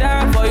shoulder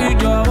down for you,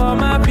 Joe.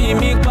 I'ma be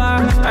me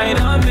back. I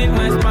don't make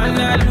my spine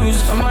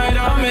loose. I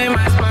don't make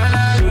my spine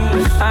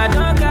loose. I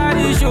don't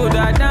carry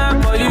shoulder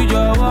down for you,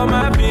 Joe.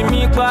 I'ma be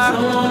me back.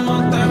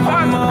 The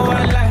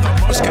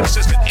most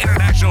consistent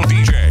international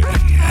DJ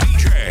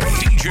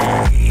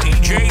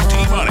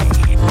T-Money.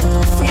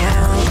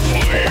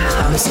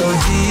 I'm so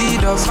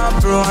deed of my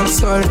bro, I'm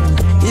sorry.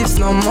 If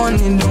no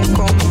money don't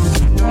come,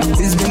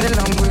 it's been a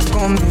long way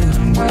coming.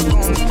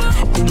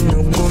 It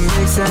no go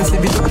make sense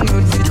if you don't know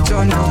the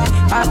journey.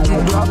 I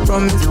did do a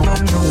promise, no.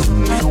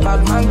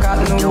 Bad man got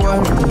no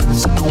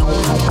worries.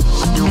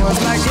 It was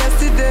like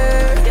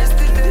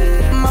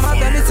yesterday. Mama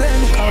tell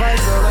me, alright,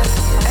 alright.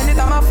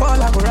 Anytime I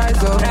fall, I go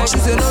rise up. She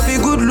say no be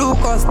good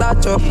look or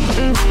stature.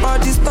 All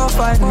this stuff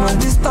I know,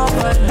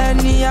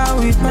 anyhow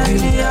with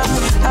me.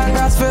 I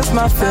got face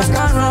my face,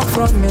 can't run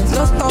from me.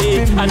 No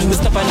stopping me. I need to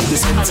stop, I need to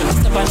stop.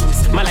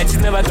 My light is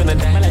never gonna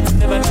die.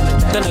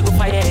 Gonna go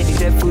fire any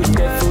dead food.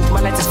 My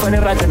light is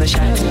forever gonna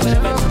shine.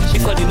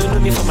 Because they don't know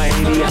me from my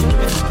area.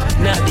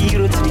 Now the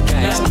hero to the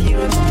guys.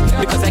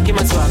 Because I came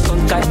out so I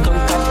conquered.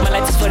 My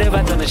light is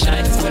forever gonna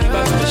shine.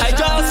 I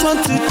just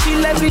want to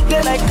chill every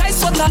day like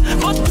ice water.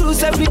 Both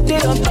cruise every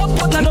day on top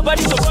water.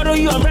 Nobody to borrow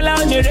you umbrella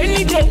on a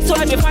rainy day. So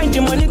I dey find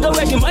the money, go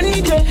where the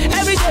money day.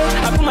 Every day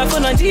I put my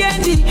phone on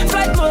DND.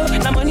 Flight mode,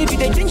 now money be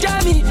they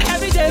ginger me.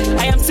 Every day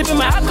I am sipping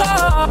my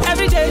alcohol.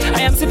 Every day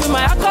I am sipping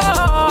my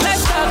alcohol.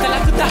 Let's go.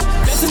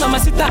 kissing on my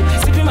sister,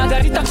 sipping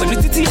margarita, for the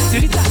titty and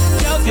sirita.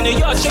 Girls in the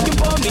yard shaking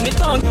bomb in the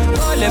tongue.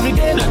 All every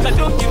day like I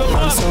don't give a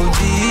fuck. I'm so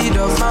deed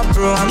of my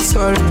bro, I'm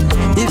sorry.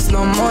 If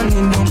no money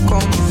don't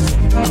come,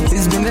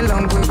 it's been a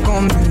long way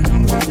coming.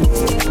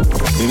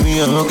 Give me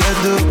a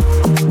ghetto.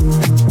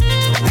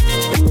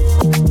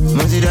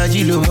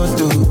 Mosiraji lo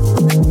moto.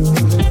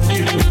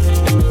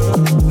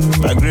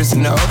 My grace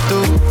in the auto,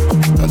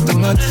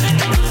 automatic.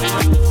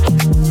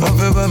 One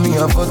favor me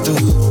a photo.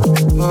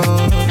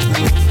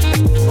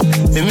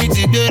 Èmi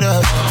ti gbéra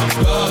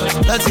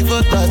láti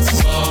 4:30.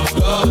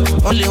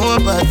 Only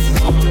one party.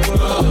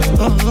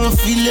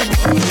 Feel it.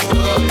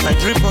 I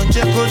drip on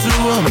check go to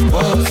one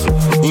boss.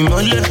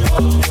 Ìmọ́lẹ̀.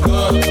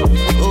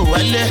 Oh,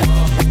 wálẹ̀.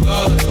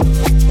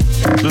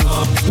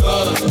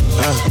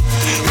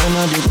 When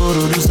I dey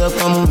produce a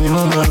pamu mi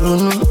mama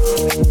ronu.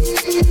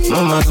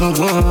 Mama tún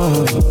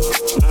gbọ́n.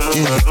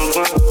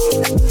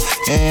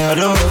 I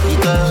don't work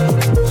it out.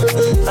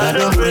 I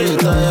don't pray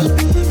it out.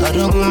 I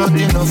don't go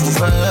nothing off for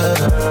fire.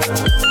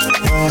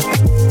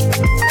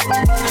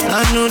 I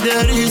know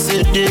there is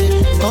a day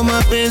all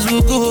my pains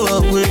will go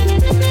away.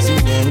 See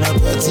then I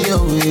party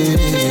away.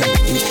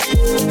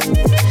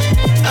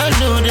 I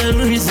know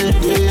there is a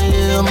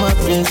day all my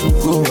pains will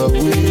go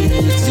away.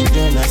 See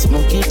then I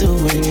smoke it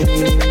away.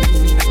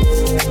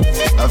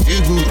 I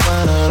feel good,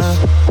 banana,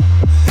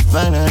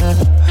 banana.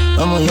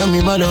 I'm a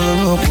yummy mother,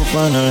 I'm a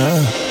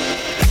banana,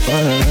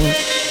 banana.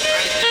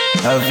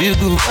 I feel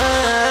good,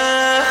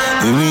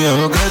 baby,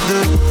 I'm a ghetto.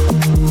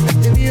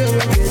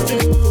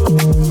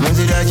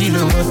 Mosiraji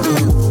lo moto.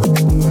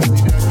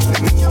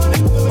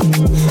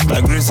 My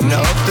grace in the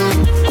auto,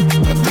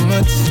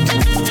 automatic.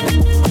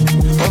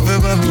 One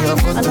favor me a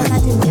photo.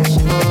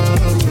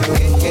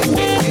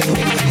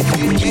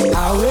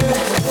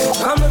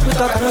 Come up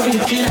with a kind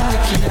of killer.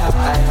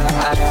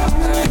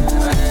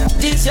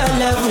 This your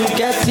level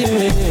getting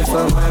me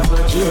for my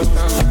body.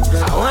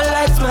 I want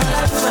light my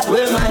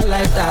with my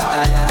lighter.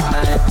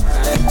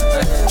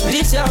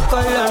 This your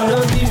color no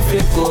be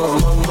fake oh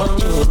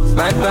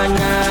my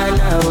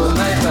banana, oh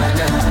my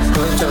banana,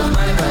 go chop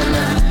my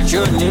banana.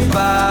 Show me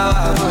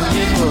power, go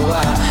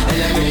power.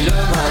 Let me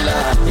love my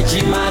life. It's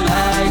my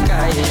like,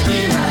 it's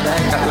my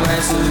like, my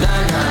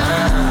Sudana.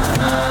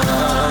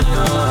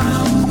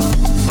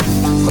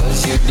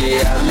 Cause you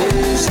dey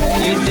amazing,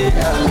 you dey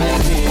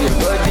amazing. Your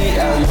body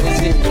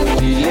amazing, don't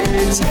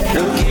relate.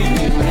 Don't keep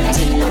me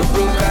waiting, you're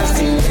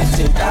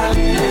procrastinating.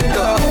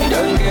 Terminator,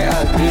 don't get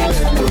agreement,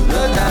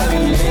 no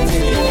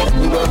terminating.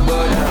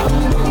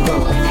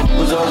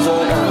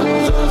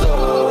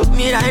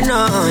 Me right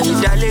now,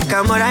 ìdálé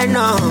kamọ́ right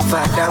now,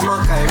 fàdà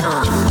mọ́ka náà.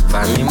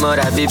 Fàmí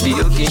mọ́ra bébí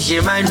ó kì í ṣe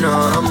máa nà.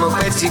 Ọmọ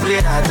pẹ́ ti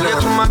gbéra gan.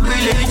 Lẹ́kùn máa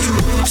gbélé jù,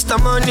 Mr.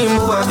 Money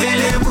mo wà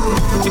available.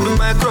 Ibi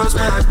my cross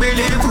máa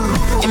gbélébù.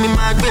 Èmi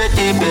máa gbé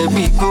dé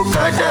bẹ̀bí kó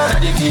kàdá.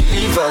 Àdìgì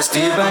liver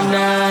stay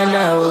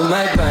banana, oh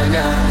my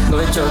banana, go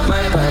chop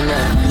my banana.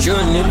 Ṣó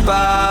ní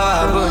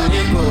power, bó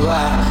ní kò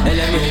wá.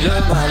 Ẹlẹ́mi ló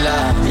máa la,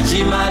 èjì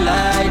máa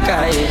láìka,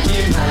 èjì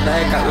máa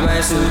láìka, my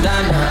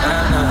Sudana.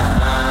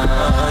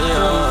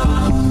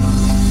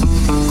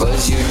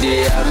 Cause you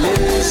dey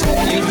amazing,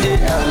 you dey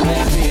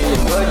amazing.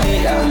 Your body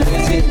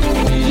amazing,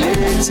 don't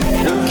relate.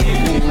 Don't keep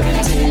me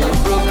waiting, you're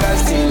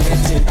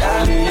procrastinating.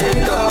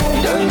 Terminator,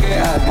 you don't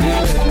get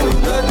agreement,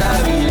 no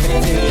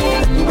terminating.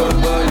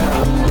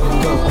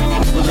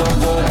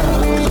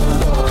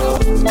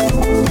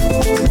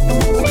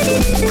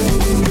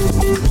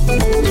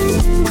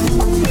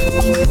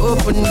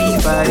 Open the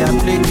fire,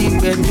 play the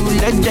bed to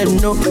let them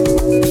know.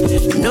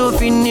 No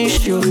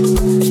finish you,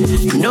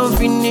 no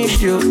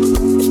finish you.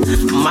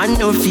 Man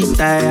no fit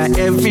tire,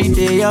 every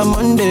day I'm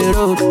on the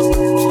road.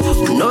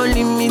 No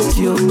limit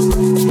you,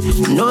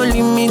 no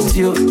limit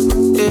you.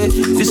 Hey,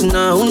 this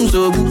now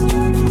unzo.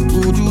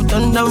 Would you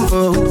turn down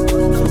for?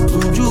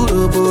 Would you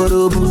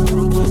robo?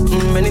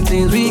 Many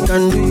things we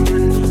can do.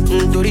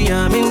 Tori,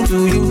 I'm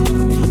into you.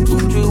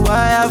 Would you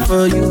wire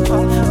for you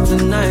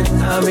tonight?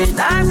 I'll be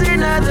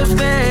dancing at the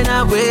fade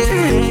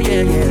away.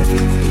 Yeah,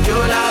 yeah. Yo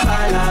lava,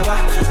 lava.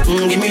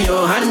 Give me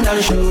your hand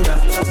and shoulder.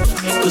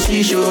 Cause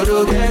she sure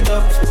to get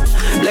up.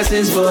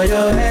 Blessings for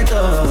your head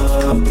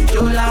up.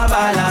 Yo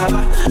lava,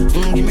 lava.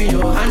 Give me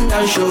your hand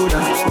and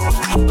shoulder.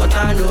 But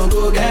I know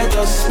go get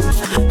us.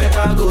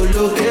 Better go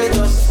locate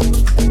us.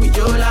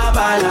 Yo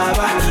lava,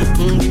 lava.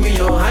 Give me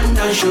your hand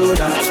and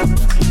shoulder.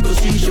 Cause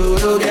she sure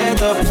to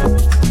get up.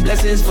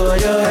 Blessings for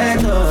your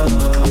head up.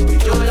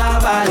 Yo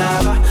lava,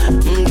 lava.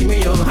 Give me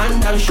your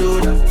hand and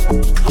shoulder.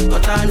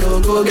 But I know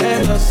go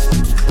get us.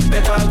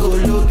 Better go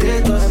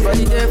locate us. My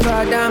body dey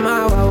for Dama,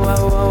 wow,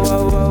 wow, wow,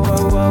 wow,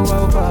 wow, wow,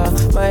 wow, wow.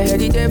 My head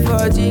dey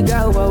for Jiga,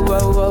 wow,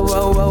 wow, wow,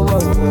 wow, wow,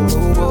 wow,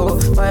 wow.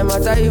 My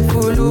matter is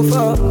full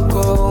for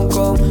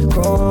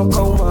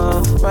come.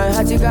 My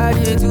heart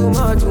carry too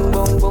much, boom,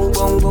 boom,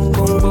 boom, boom,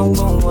 boom, boom,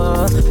 boom.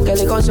 Girl,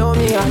 you can show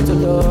me how to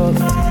love.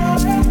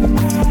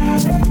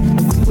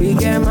 We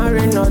get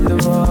married, not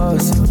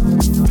divorced.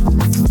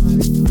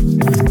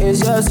 It's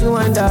just you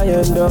and I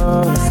and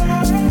us.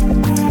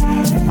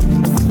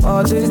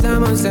 All this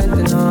time I'm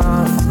sending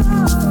off.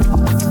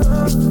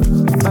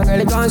 My girl,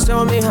 you can't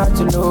show me how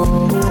to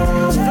love.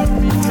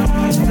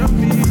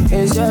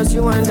 It's just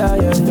you and I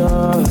and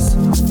us.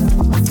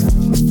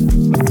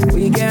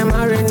 We get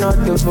married,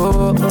 not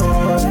divorced.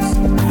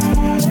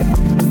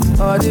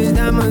 All these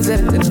diamonds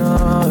ain't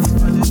enough.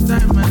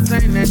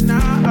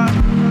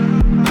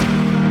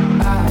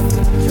 I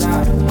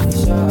try to make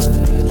sure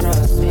that you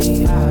trust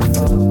me. I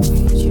fuck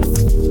with you.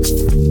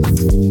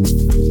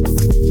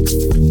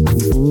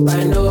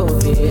 I know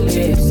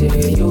believe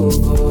say you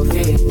go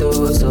fit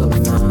those of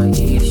my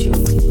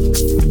issues.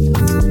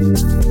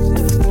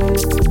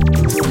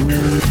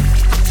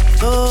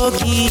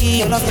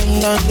 Okay, all of them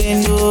don't they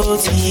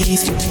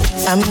notice.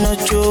 I'm not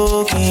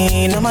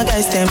joking. All my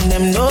guys,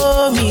 them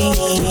know me.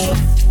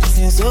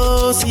 Since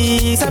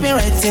 06, I've been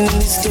writing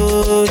this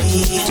story.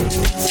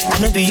 I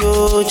know the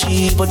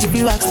OG, but if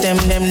you ask them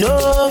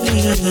know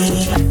me.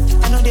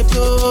 I know the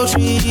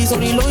poetry, so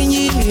they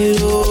lonely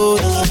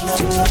melody.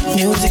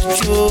 Music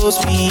shows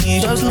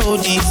me, just know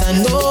this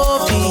and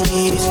know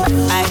peace.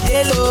 I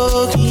stay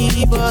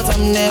low-key, but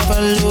I'm never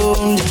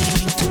lonely.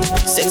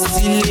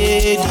 Sexy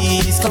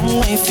ladies, come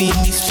and feed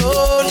me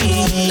slowly.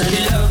 Now the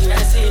love I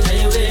see, now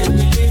you way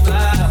we live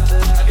up.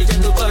 I be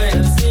just a boy,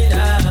 I'm still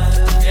down.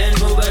 Can't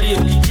nobody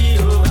only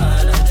give over.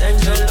 Thank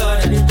the Lord I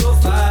didn't go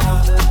far.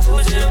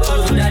 Who's the boy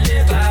who that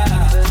live up?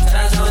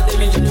 That's how they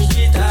make you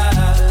shit up.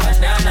 But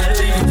now I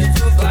live in the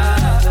too far.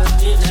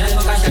 In the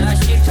book I shall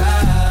shit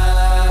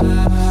up.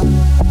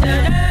 They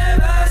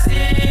never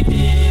see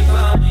me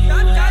coming.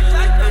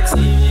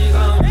 See me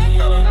coming.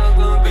 I'm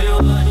gonna be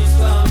on this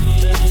for me.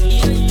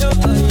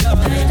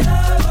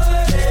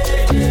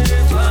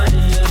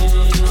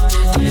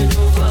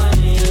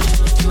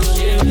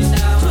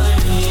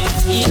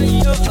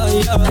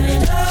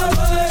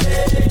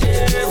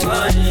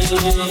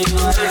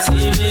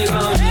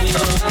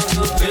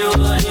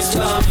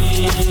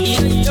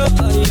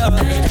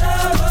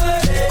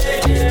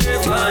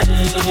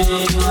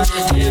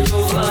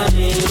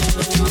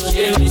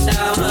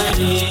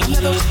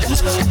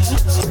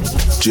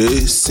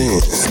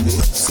 Jason,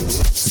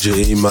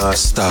 J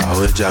Master,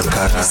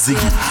 Jankara,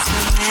 Ziggy.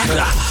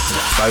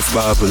 5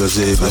 bubbles,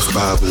 5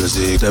 bubbles,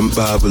 them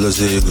bubbles,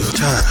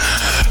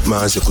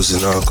 Mazi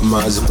Kuzinok,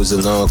 Mazi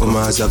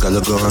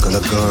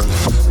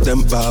Galagon,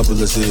 them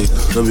bubbles,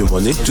 no be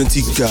money,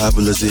 20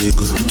 gabbles,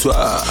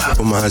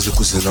 Mazi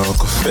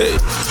Kuzinok, hey,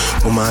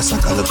 Mazi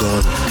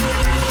Galagon.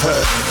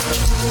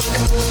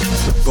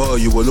 Boy,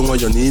 you will know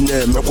your name,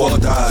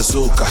 Makwada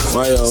Azuka.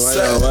 Why?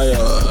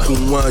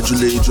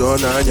 Congratulate I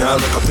am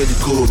a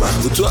pedicoma.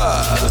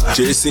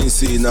 Jason,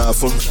 see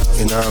enough.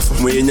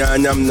 When I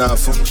am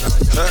enough.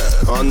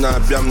 On a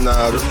biam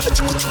now.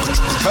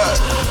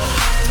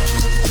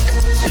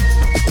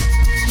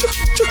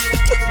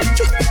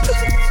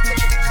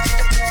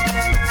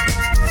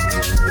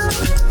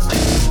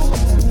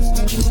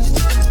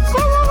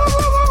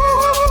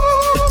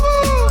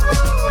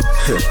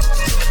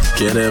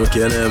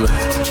 Can't him.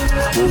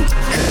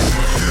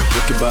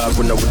 Looking back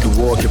when I would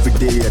walk every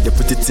day, I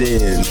put it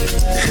in.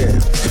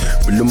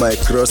 Below my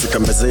cross, the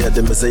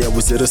Messiah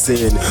was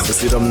sin.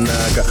 Was it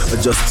Naka,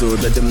 just to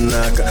let them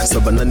Naka.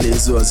 Sabana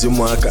Nezu as you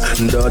mark,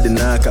 and all the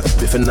Naka,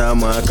 Bifana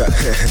Maka.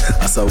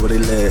 I saw what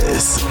it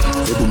less.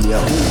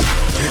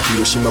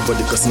 Hiroshima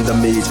body custom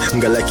damage.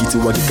 Ngalaki to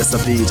what the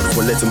savage.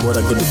 For letting more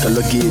I go to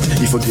Kalogate.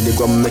 If you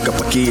get make a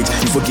package.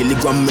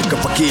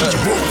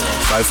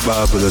 5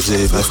 bubbles,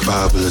 5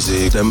 bubbles,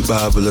 them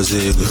bubbles,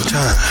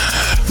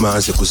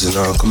 Mazi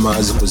Kuzinok,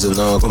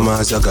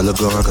 Mazi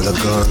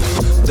Galagon,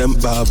 them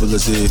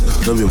bubbles,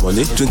 no be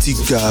money, 20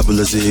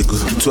 gabbles,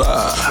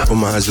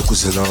 Mazi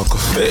Kuzinok,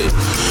 hey,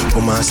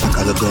 Mazi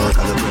Galagon.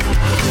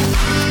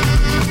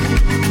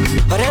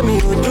 Let me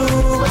do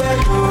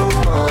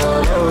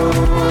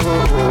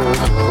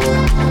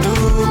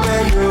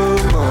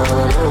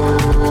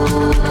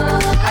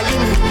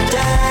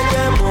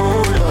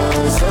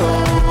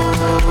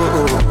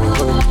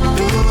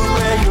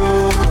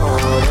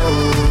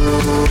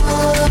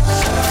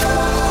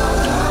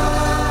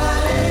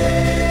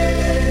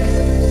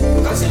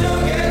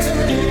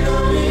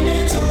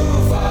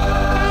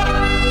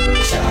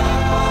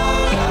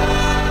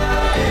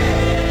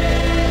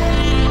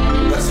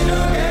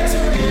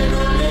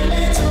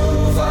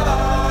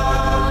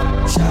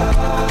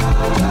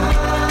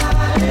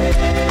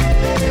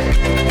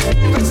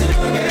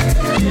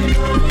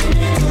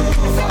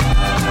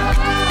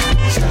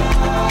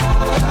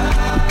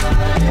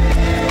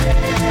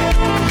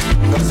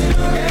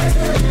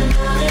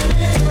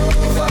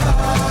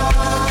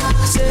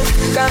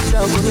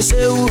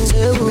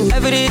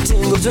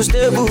everything goes so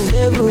stable.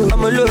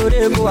 I'm a low,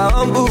 I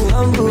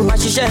humble. My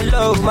shisha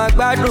love, my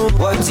bedroom.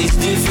 What is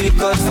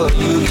difficult for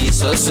you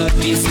is also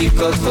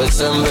difficult for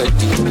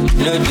somebody.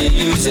 No, they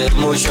use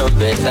emotion,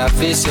 better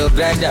face your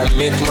grind and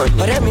make money.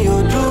 But let me do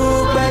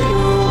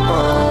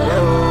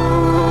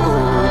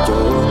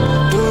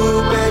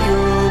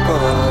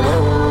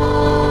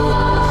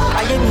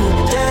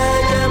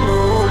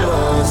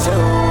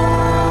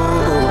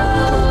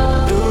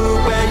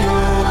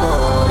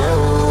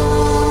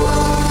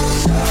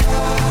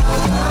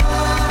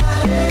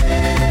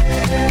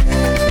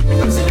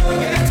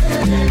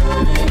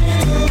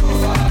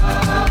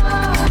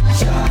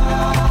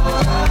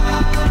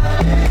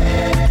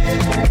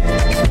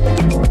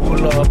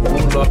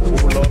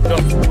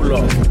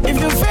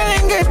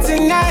feeling good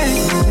tonight,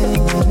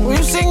 will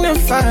you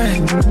signify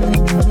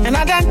and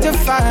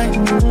identify?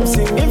 I'm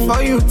singing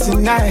for you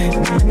tonight.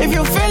 If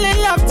you feeling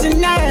love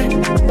tonight,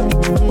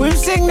 will you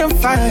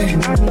signify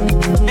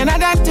and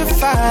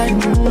identify?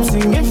 I'm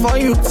singing for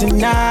you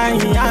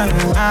tonight.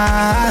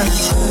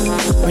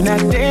 When I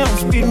day on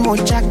speed, more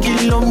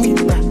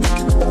kilometer.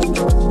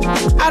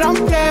 I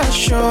don't play a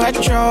show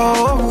at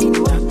your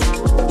meter.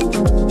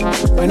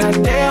 When I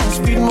day on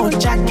speed, more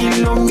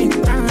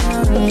kilometer.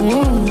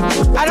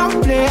 I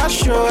don't play a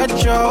show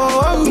at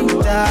your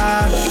meter.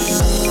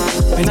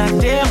 When I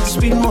day on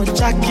speed, more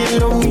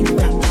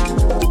kilometer.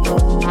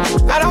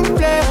 I don't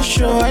play a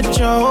show at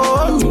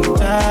your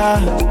meter.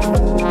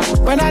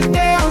 When I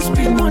day on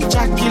speed, more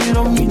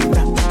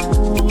kilometer.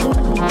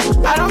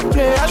 I don't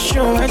play a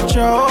show at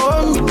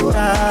your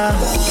meter.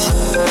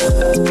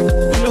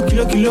 Kilo,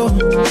 kilo, kilo,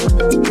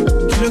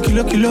 kilo,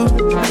 kilo, kilo.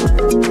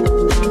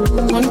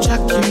 1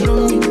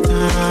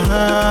 kilometer.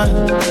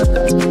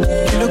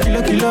 Kilo,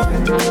 kilo, kilo.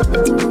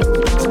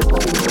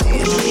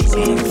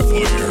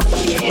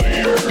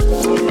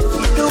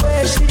 The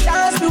way she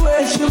dance, the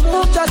way she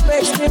move, just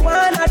makes me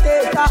wanna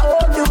take her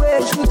home. The way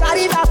she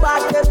carry that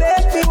back, they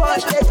make me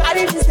want to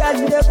carry this girl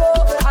in the go.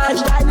 And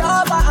I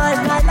love her,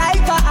 and I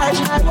like her, and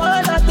I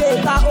wanna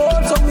take her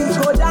home. So we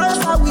go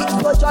dance and we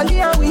go jolly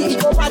and we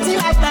go party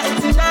like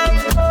 99.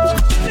 Oh,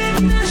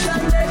 baby,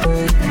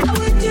 I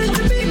want you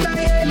to be my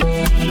lady.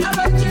 I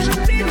want you to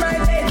be my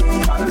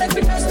lady. Come let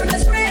me dance to the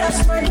sweet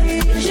as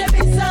money. She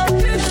be so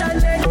fusion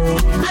lady.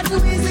 I do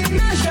easy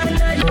motion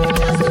lady.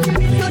 Just to give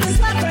me to the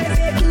slap right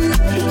lady.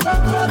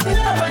 Come up in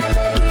love my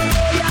lady.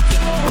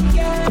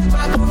 Yeah,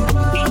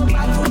 Bakuma,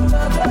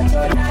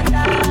 Gojo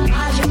Dada.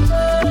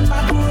 Ajimo,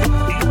 Bakuma,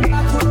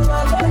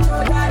 Gojo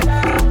Dada.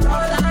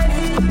 All I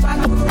need,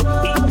 Bakuma,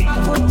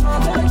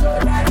 Gojo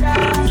Dada.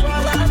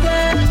 All I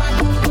get,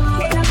 Bakuma,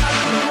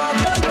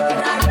 Gojo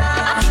Dada.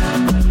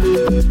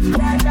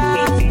 Dada,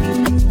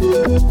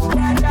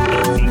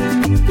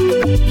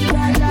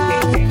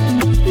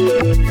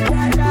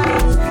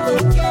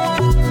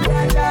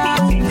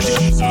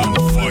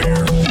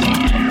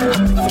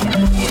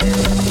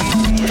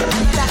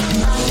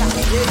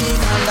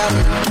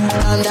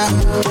 calm down.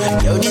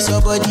 Yo, this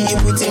your body, you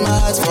put in my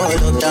heart for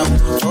lockdown,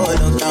 oh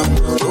lockdown,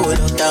 oh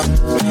lockdown.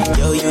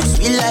 Yo, you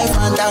sweet life,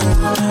 phantom,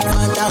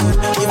 phantom.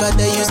 If I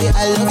tell you say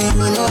I love you,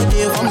 you know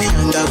they want me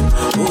young up,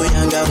 oh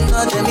young up. No,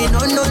 tell me no,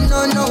 no, no,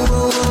 no,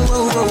 oh,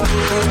 oh, oh, oh,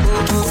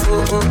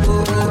 oh, oh, oh,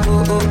 oh,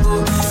 oh,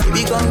 oh.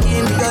 Baby, come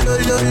give me your lo,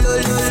 lo, lo,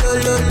 lo, lo,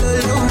 lo, lo,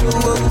 lo,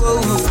 oh, oh,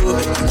 oh, oh.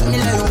 Tell me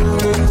like oh,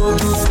 oh,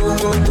 oh, oh,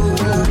 oh,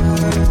 oh, oh.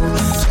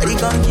 Shawty,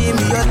 come give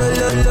me your lo,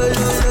 lo, lo,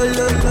 lo, lo,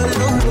 lo, lo,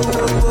 lo, oh,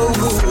 oh,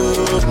 oh, oh.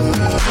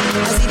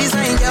 I see this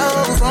fine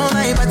girl from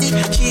my party,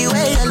 she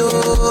wear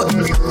yellow.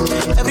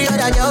 Every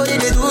other girl they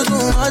do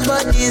too much,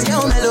 but this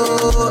girl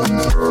mellow.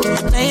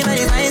 Now in my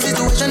fine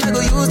situation, I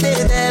go use they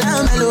tell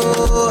I'm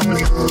mellow.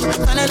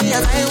 Finally I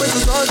find way to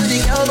talk to the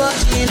girl, but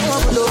she ain't no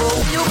one below.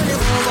 You really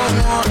phone for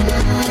one,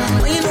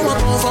 when you know I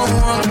phone for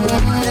one,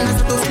 then I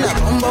start to feel like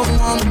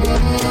bum.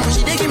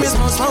 She dey give me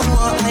small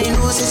one, I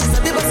know say she's a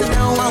bit busted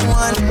down one.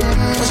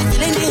 But she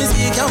feeling this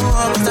sick, yo,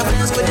 cause her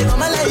friends when they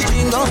come and like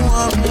drink on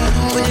one.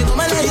 When they come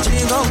and like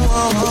drink on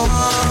one,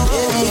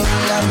 baby,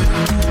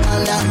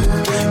 calm down.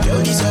 Yo,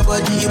 this your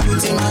body, you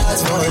put in my heart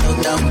for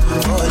lockdown,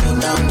 oh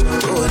lockdown,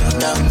 oh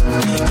lockdown.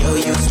 Yo,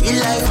 you sweet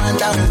life,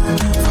 phantom,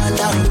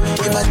 phantom.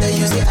 If I tell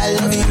you say I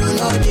love you, you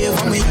know they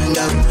want me young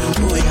up,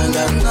 oh young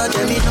up. No,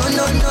 tell me no,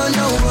 no, no,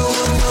 no, oh,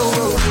 oh,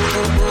 oh,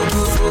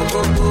 oh, oh,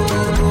 oh, oh,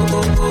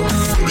 oh, oh.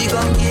 Baby,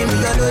 come give me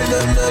your lo, lo,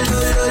 lo, lo,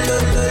 lo, lo,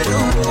 lo, lo,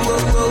 oh,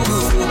 oh, oh,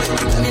 oh.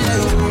 Tell me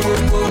like oh,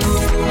 oh, oh,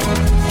 oh.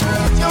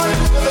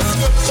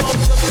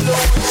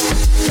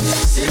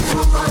 Si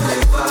vous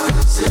parlez pas,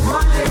 c'est moi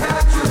les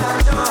gars tu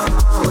l'attends.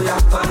 Oh y'a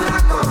pas la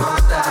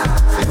commanda,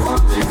 mais mon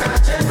petit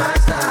quartier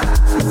basta.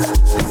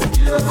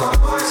 Kilo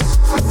Cowboys,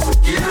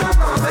 Kilo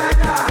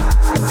Convena.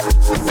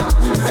 Dans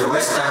le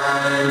West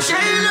Time,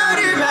 j'ai le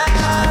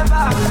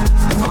remember.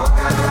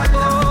 Oh,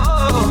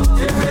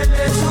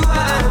 Ebele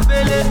Soua,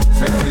 Ebele.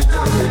 Mais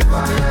putain c'est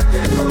pas la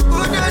tête.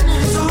 Oudani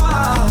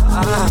Soua.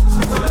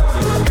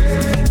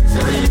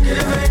 Y'a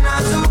Ikebena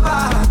Soua.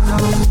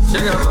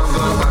 J'ai le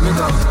bonbon, pas mi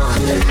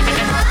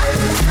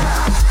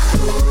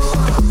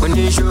when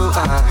you show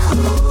up,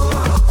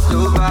 no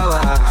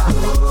power,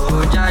 no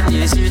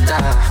jadi sita,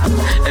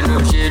 and no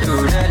shade to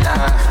Nella,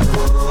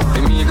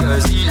 Amiga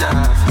Zila,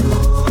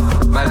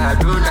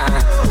 Maradona,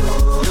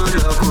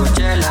 Lolo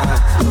Coachella,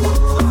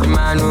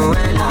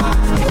 Emanuela,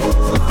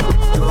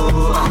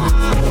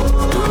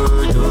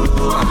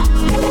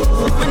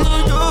 when you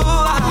do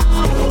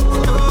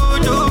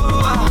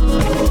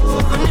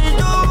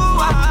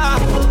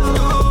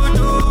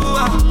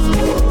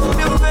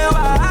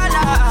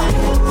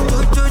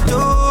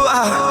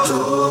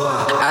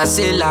I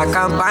say la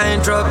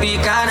campagne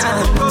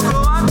tropicana.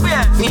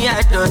 Me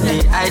I don't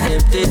I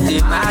dem take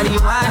the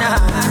marijuana.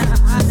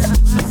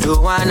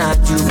 Joanna,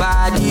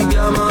 Juba, the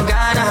girl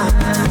Morgana.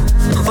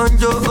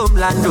 Onjo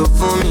Omlando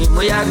for me,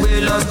 Moya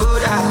Gbe Los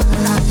Goda.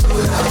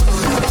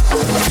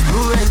 Who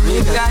and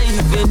nigga,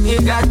 if a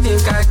nigga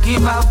think I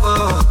give up,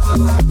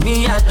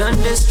 me I done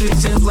the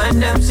streets and when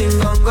them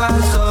sing on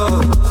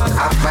so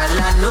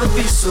Apala no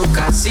be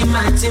soca, see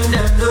my team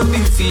them no be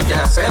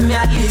feeder.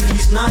 Premier League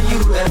is not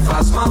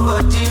UEFA, small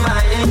body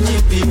my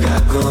engine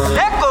bigger gun.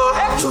 Echo,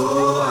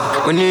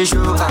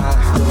 Unishoka,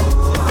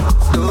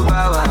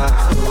 Tobawa,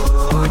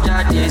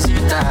 Oja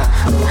Desita,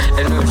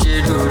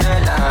 Enoche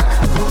Dorela,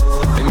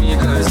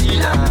 Emigo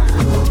Zila,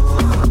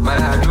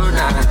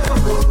 Maradona.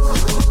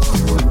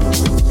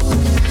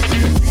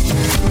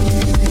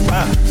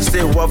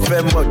 Say what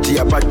family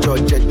about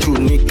Georgia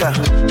Tunica.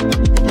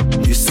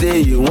 You say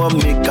you want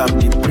me come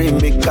the pray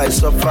make I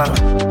suffer.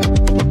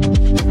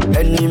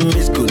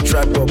 Enemies go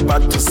try go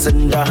back to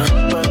sender.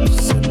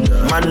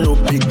 Man no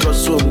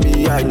because of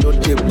me I know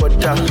the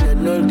butter.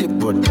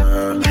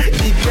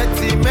 He gets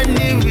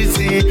many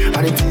reasons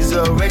and it is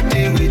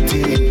already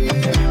written.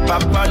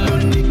 Papa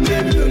lonely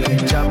game you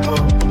jump.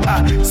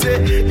 Say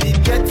he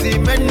gets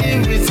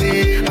many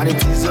reasons and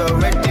it is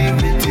already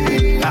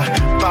written.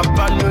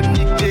 Papa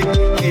lonely game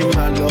him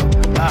alone.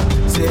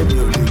 Say me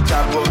only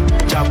jabo.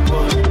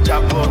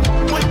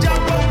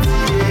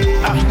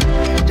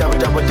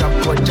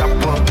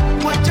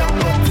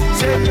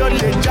 Say me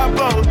only jabo.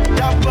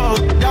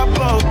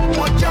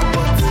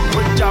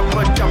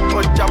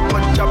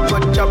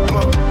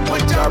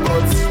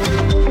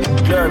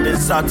 German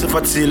Santa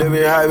Fatile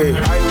highway.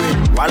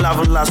 While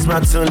I've last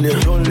night only.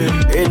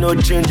 Ain't no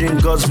changing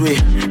God's way.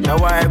 Now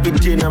I every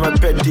day now my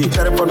petty.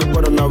 Telephone the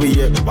bottom now we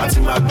here. What's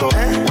in my cup?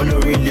 Wanna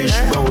really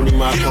shoot only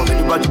my cup.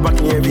 Anybody back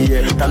in every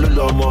year.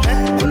 Talulomo.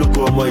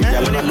 Ulukomo.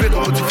 Yalla break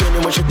up to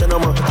feel much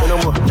tenamo.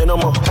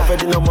 I've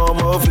had no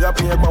more. If you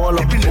happy about one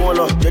lot.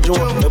 Jeju.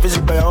 If it's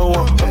by your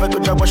own. If I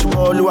could have watched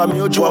all you am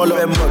you all of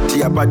them not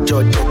about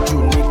Georgia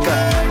Tunica.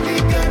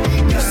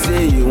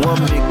 Say you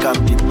want me come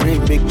the pray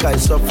make I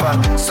suffer.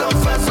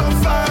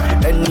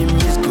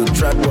 Enemies go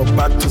try go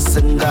back to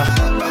sender.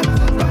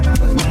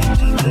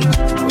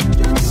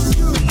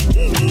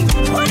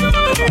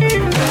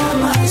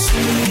 My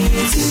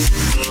sweetie,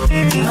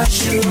 my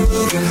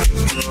sugar,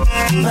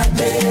 my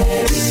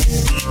baby,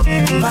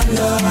 my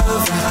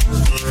lover.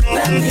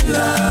 Let me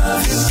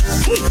love you,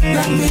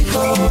 let me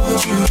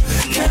hold you.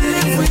 Can't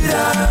live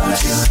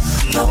without you,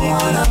 no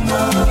one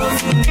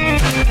above you.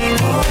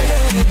 Oh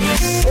yeah, oh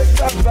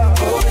yeah,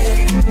 oh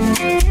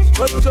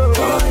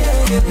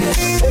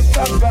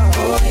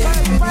yeah.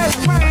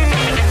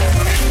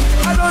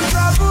 I don't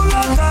travel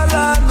like a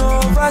land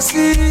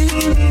overseas,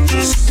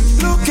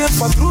 looking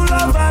for true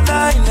love and I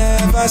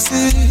never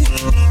see.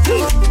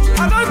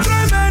 I don't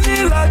try many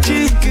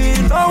logic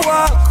in no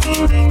work.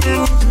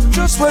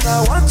 Just when I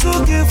want to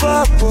give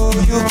up, oh,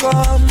 you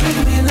come.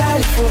 Give me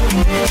life, oh,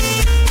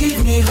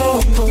 give me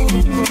hope, oh,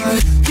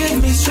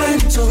 give me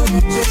strength, oh,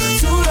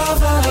 to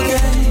love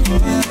again.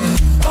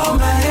 Oh,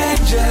 my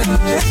angel,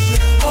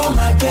 oh,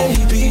 my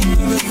baby.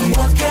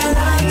 What can I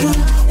do?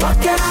 What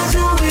can I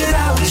do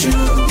without you?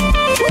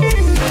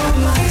 Oh,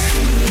 my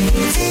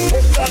sweetie,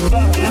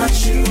 my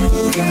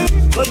sugar,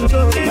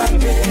 my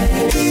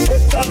baby,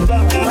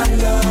 my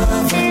lover.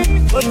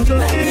 Let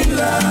me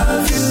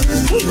love you,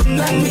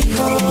 let me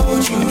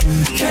hold you.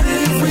 Can't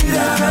live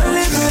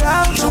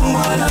without no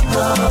one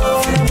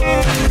above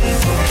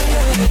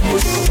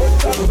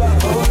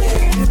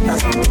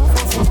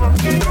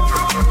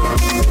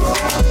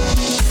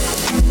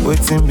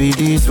Waiting be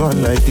this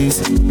one like this.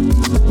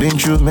 Been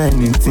through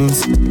many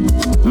things,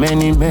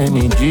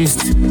 many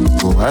gist.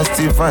 Oh, I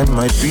still find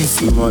my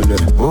peace in all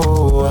that.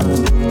 Oh,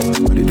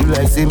 but they do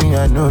like say me,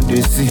 I know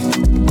they see.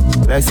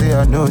 Like say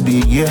I know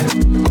the yeah.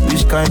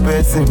 Which kind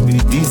person be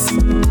this?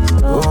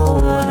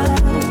 Oh,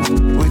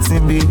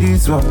 waiting be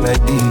this one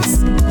like this.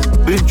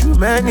 Been through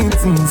many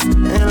things,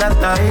 and like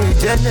I hate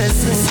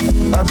Genesis.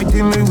 I be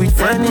dealing with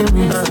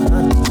enemies.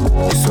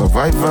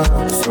 Survivor,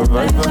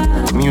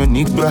 me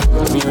Onigba,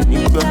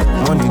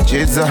 money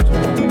chaser,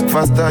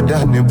 faster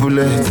than a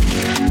bullet,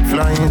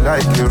 flying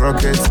like a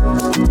rocket.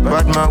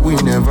 Bad man we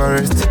never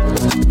rest,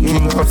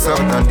 king of south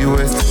and the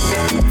west,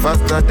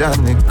 faster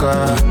than a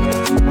car,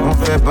 on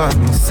fait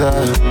banissa,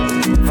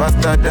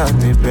 faster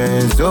than a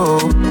Benz, oh,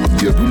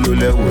 you below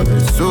level,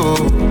 so,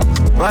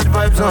 bad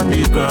vibes on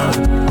the ground.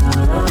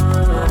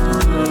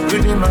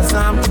 Really my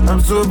Sam,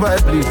 I'm so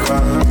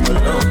biblical.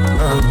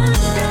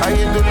 I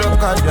ain't to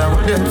look at them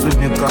with them to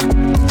nigga.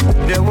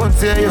 They won't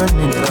say your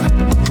nigga.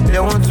 They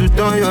want to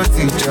turn your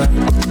teacher.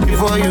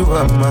 Before you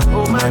are man,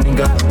 oh my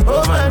nigga,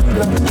 oh my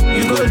nigga.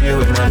 You go there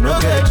when I no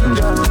get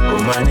ginger.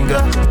 Oh my nigga,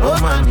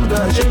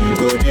 yeah, you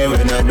go there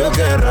when I no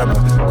get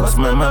rapper. Cause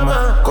my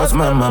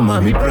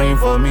mama, be praying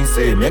for me,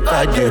 say make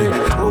I get it.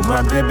 Oh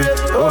my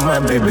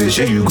baby,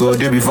 yeah, you go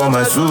there before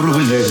my suru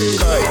lady.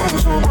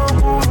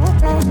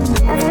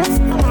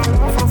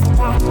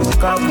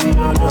 I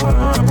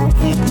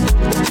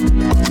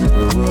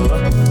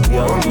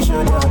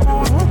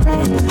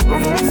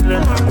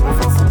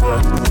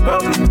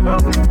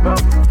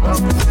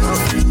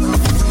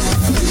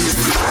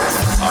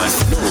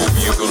know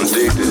you're gonna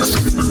dig this.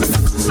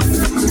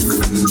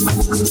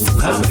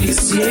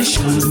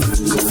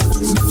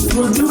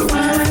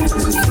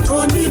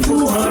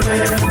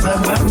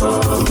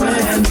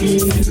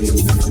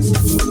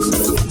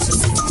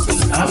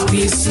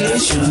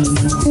 appreciation.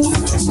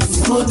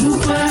 Mo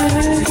dúpẹ́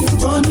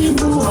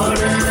oníbù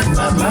ọ̀rẹ́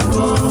bàbá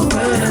bọ́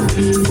pẹ́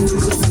mi.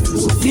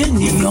 Bí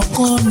ènìyàn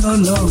kan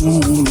lọ́lọ́run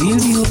mi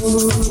rí o.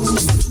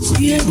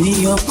 Bí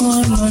ènìyàn kan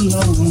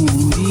lọ́lọ́run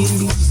mi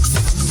rí.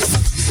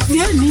 Bí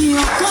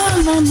ènìyàn kan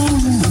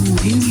lọ́lọ́run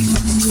mi rí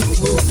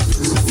o.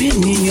 Bí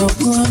ènìyàn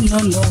kan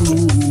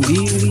lọ́lọ́run mi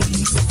rí.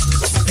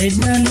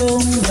 Ẹ̀dá ló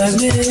ń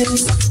gbàgbé.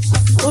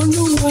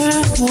 Olúwa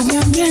kò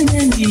gbàgbé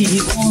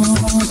nìkan.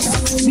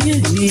 Bí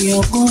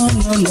ènìyàn kan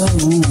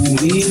lọ́lọ́run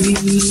mi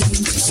rí.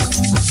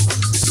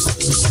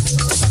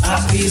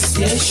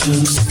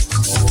 Appreciation.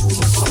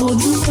 Mo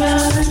dúpẹ́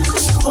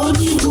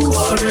oníbù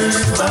ọ̀rẹ́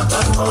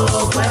bàbá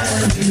ọpẹ́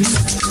mi.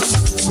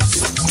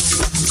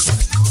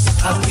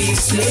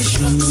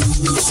 Appreciation.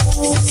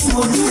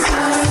 Mo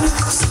dúpẹ́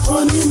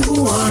oníbù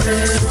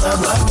ọ̀rẹ́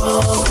bàbá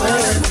ọpẹ́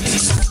mi.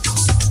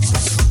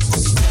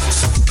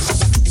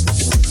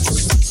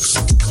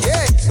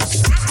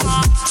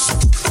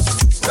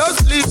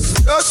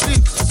 Don't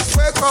sleep,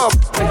 wake up.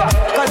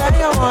 Collect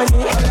your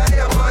money.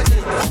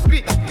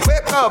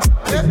 Wake up.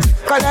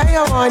 Collect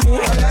your money.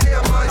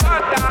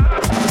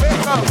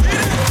 Wake up.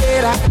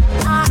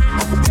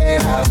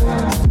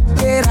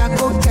 Get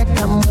go get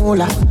the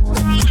moolah.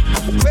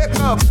 Wake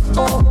up.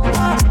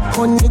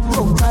 Money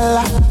go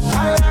kala.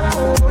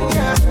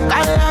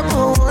 Kala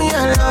go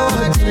yellow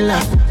dilla.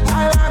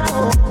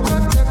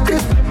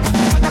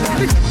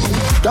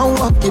 Don't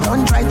walk it,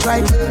 don't try.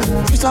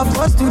 You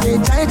supposed to be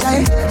try.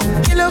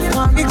 Kill up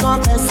on me,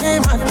 come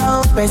person,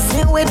 matter,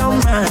 person we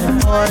don't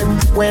mind. But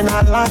when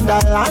I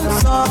land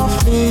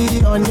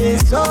softly on the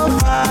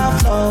sofa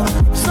floor.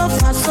 So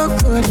far, so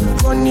good,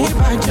 go need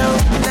my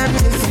jump. Let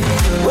me see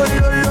you, oh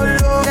lo lo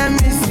lo. Let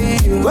me see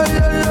you, oh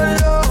lo lo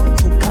lo.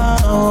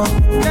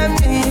 Let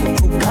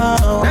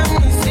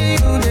me see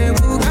you, they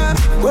book up.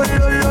 Oh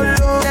lo lo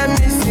lo. Let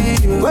me see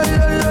you, oh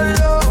lo lo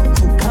lo.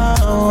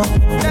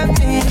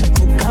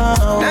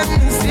 Let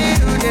me see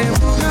you, they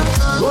move up.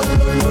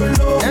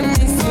 Let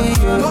me see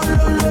you.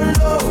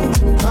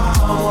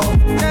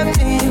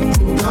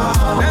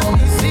 Let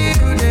me see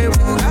you, they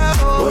move up.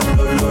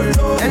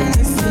 Let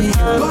me see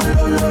you.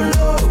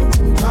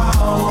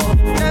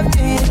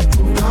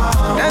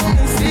 Let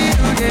me see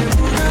you, they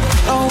move up.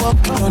 I'm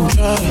walking on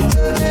dry.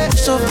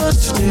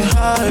 Supposed to be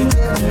high.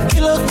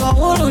 Kilo kan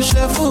wolo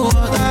chef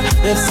water.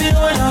 They see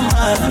when I'm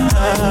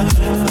high.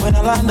 When I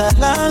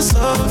land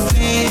so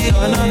free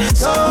on a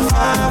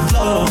sofa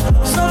floor.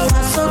 So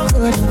far so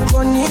good, go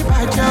need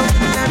my jump.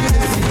 Let me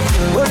see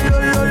you, oh lo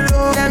lo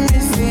lo. Let me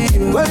see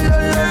you, oh lo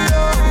lo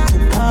lo.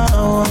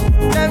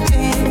 Let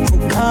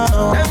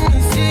me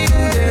see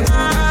you, they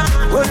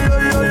oh lo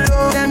lo lo.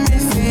 Let me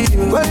see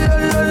you, oh lo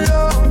lo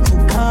lo.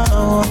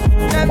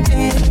 Let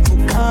me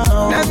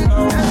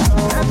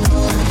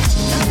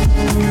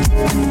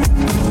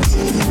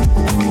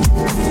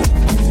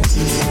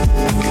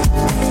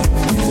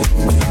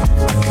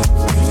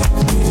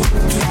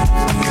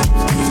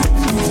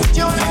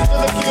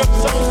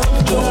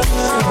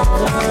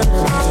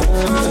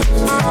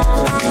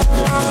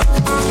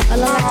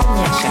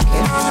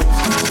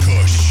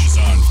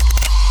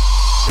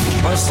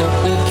Also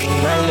picking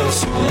my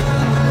lesson,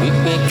 we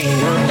picking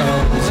your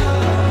downs.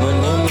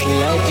 Money me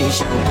like a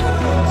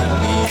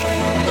shampoo.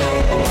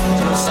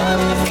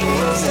 Sorry for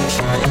what's a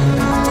shine.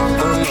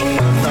 Come on,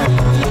 my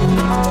family.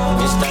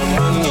 Mr.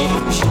 Money.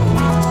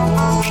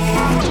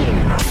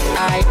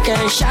 I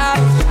can shout,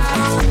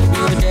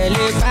 you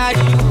deliver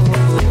you,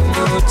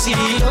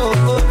 Tio.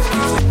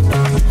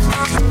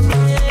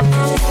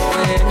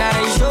 When I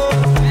show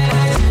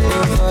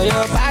for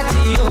your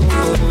party,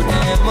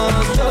 they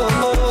must go.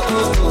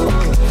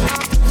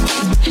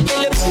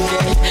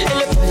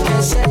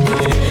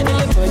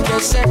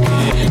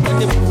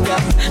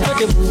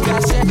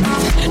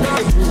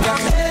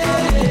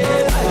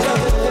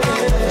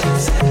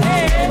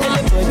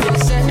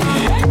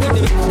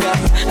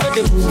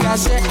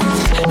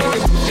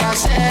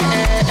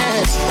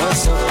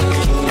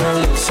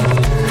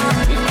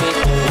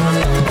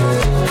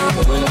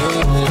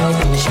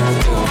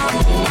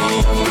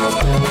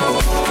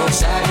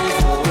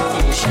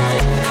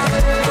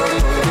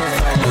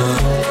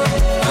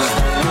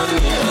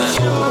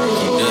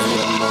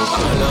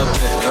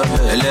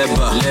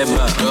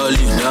 Never,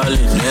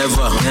 darling,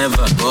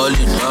 never,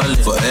 ballin',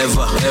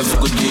 forever,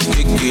 good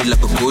day,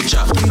 like a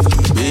coacha.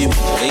 Baby,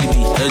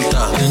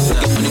 enter,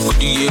 money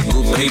could go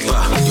paper.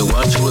 You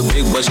want you a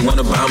big boy, you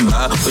wanna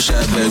bamba, push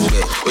that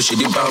baby, push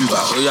the bamba,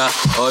 oh yeah,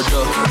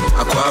 order,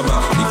 aquaba,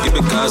 you give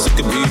it gas, you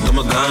can be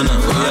Tomagana,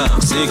 oh yeah,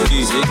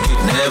 Siki,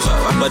 never,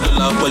 I'm about to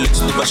love politics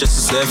to bash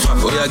us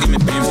oh yeah, give me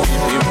pim,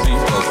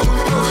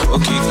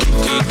 okay,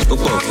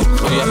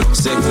 oh yeah,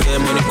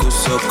 second money go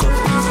suck up,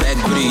 back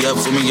booty up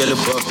for me, yellow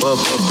pop.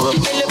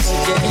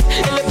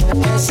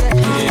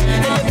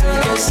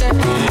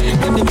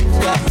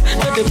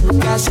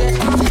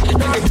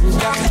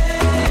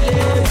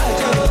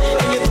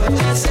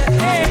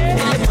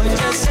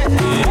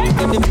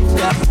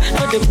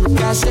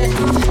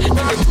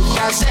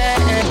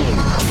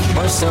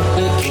 Also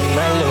picking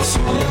my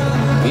lesson,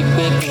 we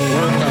picking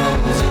your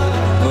downs.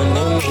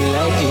 Money me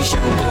like the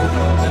shampoo.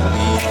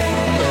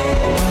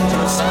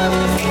 Just have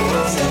me for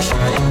profession.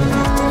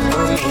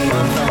 Only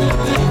my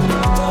family.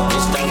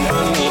 Mr.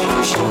 Money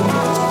Ocean.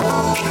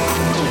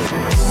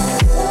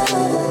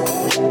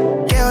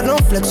 Girl,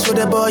 don't flex with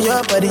the boy,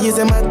 your body is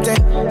a matter.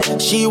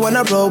 She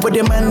wanna roll with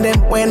the man,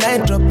 them. When I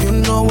drop, you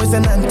know it's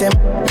an anthem.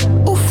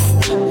 Oof.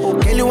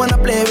 Girl, you wanna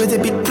play with a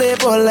big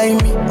playboy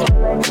like me.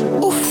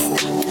 Oof.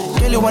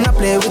 Girl, you wanna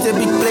play with a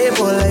big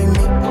playboy like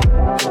me.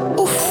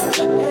 Oof.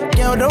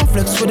 Girl, don't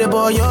flex with the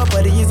boy, your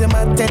body is a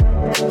matter.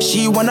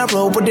 She wanna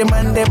roll with the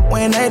man, them.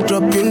 When I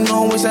drop, you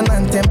know it's an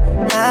anthem.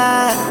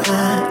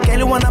 Girl,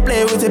 you wanna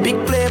play with a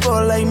big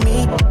playboy like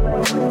me.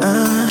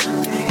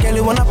 Girl,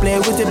 you wanna play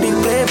with a big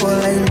playboy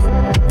like me.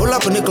 Pull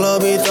up in the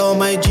club with all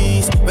my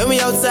G's. When we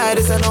outside,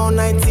 it's an all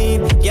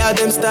 19. Yeah,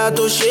 them start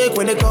to shake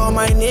when they call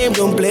my name.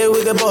 Don't play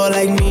with a ball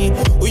like me.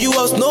 Who you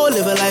else know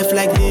live a life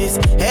like this?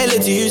 Hell to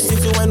Houston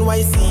to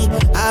NYC.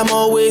 I'm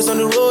always on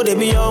the road, they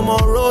be on my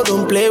road.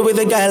 Don't play with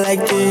a guy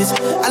like this.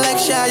 I like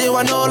shy, you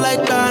I know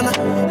like Ghana.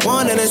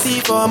 One and a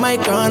C for my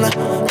corner.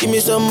 Give me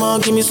some more,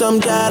 give me some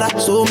jara.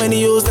 So many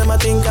use them, I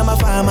think I'm a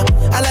farmer.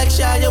 I like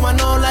shy, you I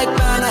know like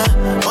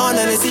Ghana. One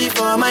and a C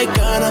for my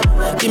corner.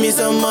 Give me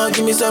some more,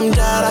 give me some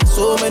jara.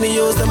 So many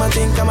use them, I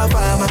think I'm a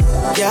farmer.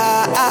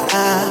 Yeah,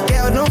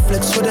 girl, don't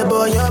flex with the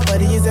boy, your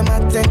body is a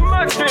matter.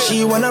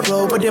 She wanna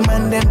roll with the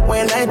man, then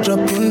when I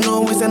drop, you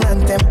know it's an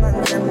anthem.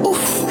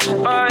 Oof,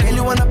 girl,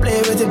 you wanna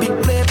play with a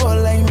big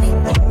playboy like me.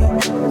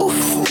 Oof,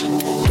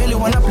 girl, you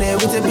wanna play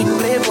with a big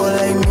playboy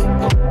like me.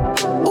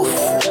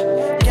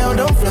 Oof, girl,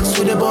 don't flex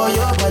with the boy,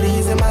 your body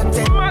is a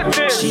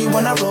matter. She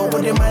wanna roll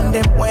with the man,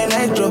 then when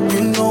I drop,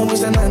 you know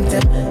it's an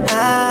anthem.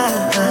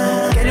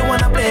 Girl, you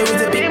wanna play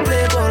with a big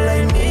playboy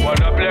like me.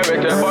 Wanna play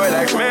with a boy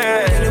like me.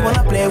 Girl, you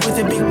wanna play with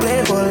a big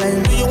playboy like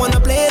me. Do you wanna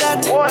play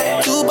that?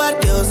 Two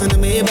bad girls in the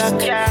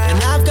Maybach,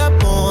 and I've got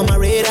more on my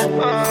radar.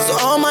 So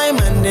all my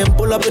men them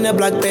pull up in a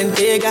black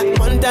Bentayga,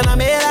 Montana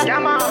Mera.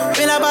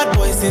 Been a bad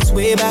boy since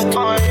way back.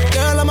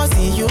 Girl, I'ma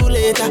see you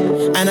later.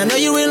 And I know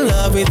you're in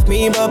love with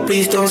me, but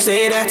please don't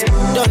say that.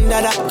 Done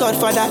that,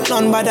 Godfather,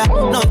 none but that.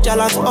 No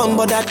jealous,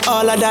 but that,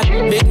 all of that.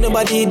 Make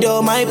nobody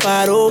do my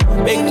paro.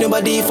 Make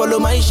nobody follow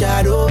my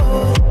shadow.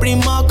 Bring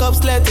more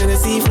cups, let the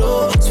sea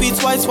flow. Sweet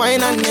white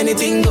wine and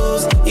anything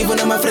goes. Even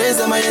though my friends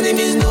and my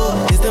enemies know.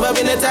 There's never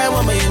been a time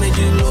when my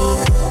energy low.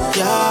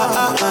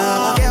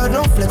 Yeah, girl,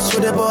 don't flex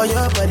with the boy,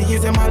 your body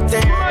is a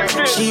matter.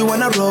 She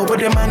wanna roll with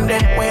the man,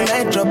 then when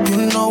I drop,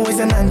 you know it's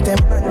an anthem.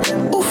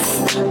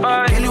 Oof,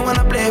 girl, you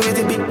wanna play with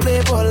a big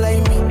playboy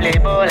like me.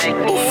 Playboy like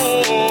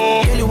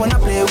me. Girl, you wanna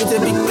play with a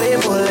big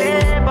playboy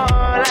like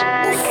me.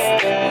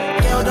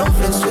 Girl, don't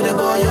flex with the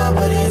boy, your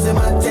body is a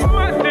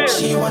matter.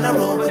 She wanna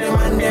roll with the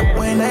man, then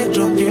when I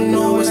drop, you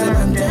know it's an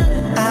anthem.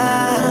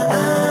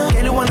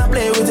 Girl, you wanna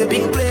play with a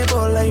big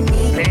playboy like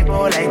me.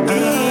 Playboy like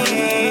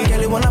me.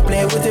 Girl, you wanna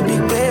play with a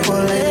big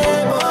playboy like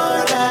me.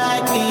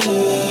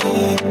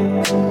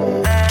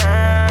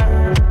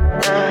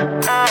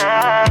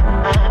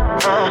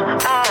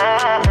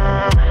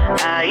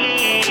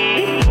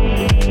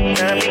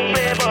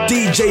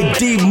 DJ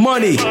D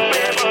Money.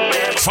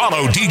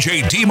 Follow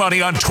DJ D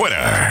Money on Twitter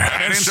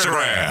and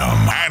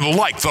Instagram, and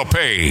like the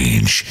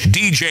page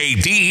DJ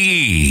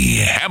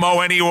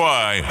DEMONEY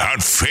on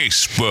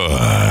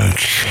Facebook.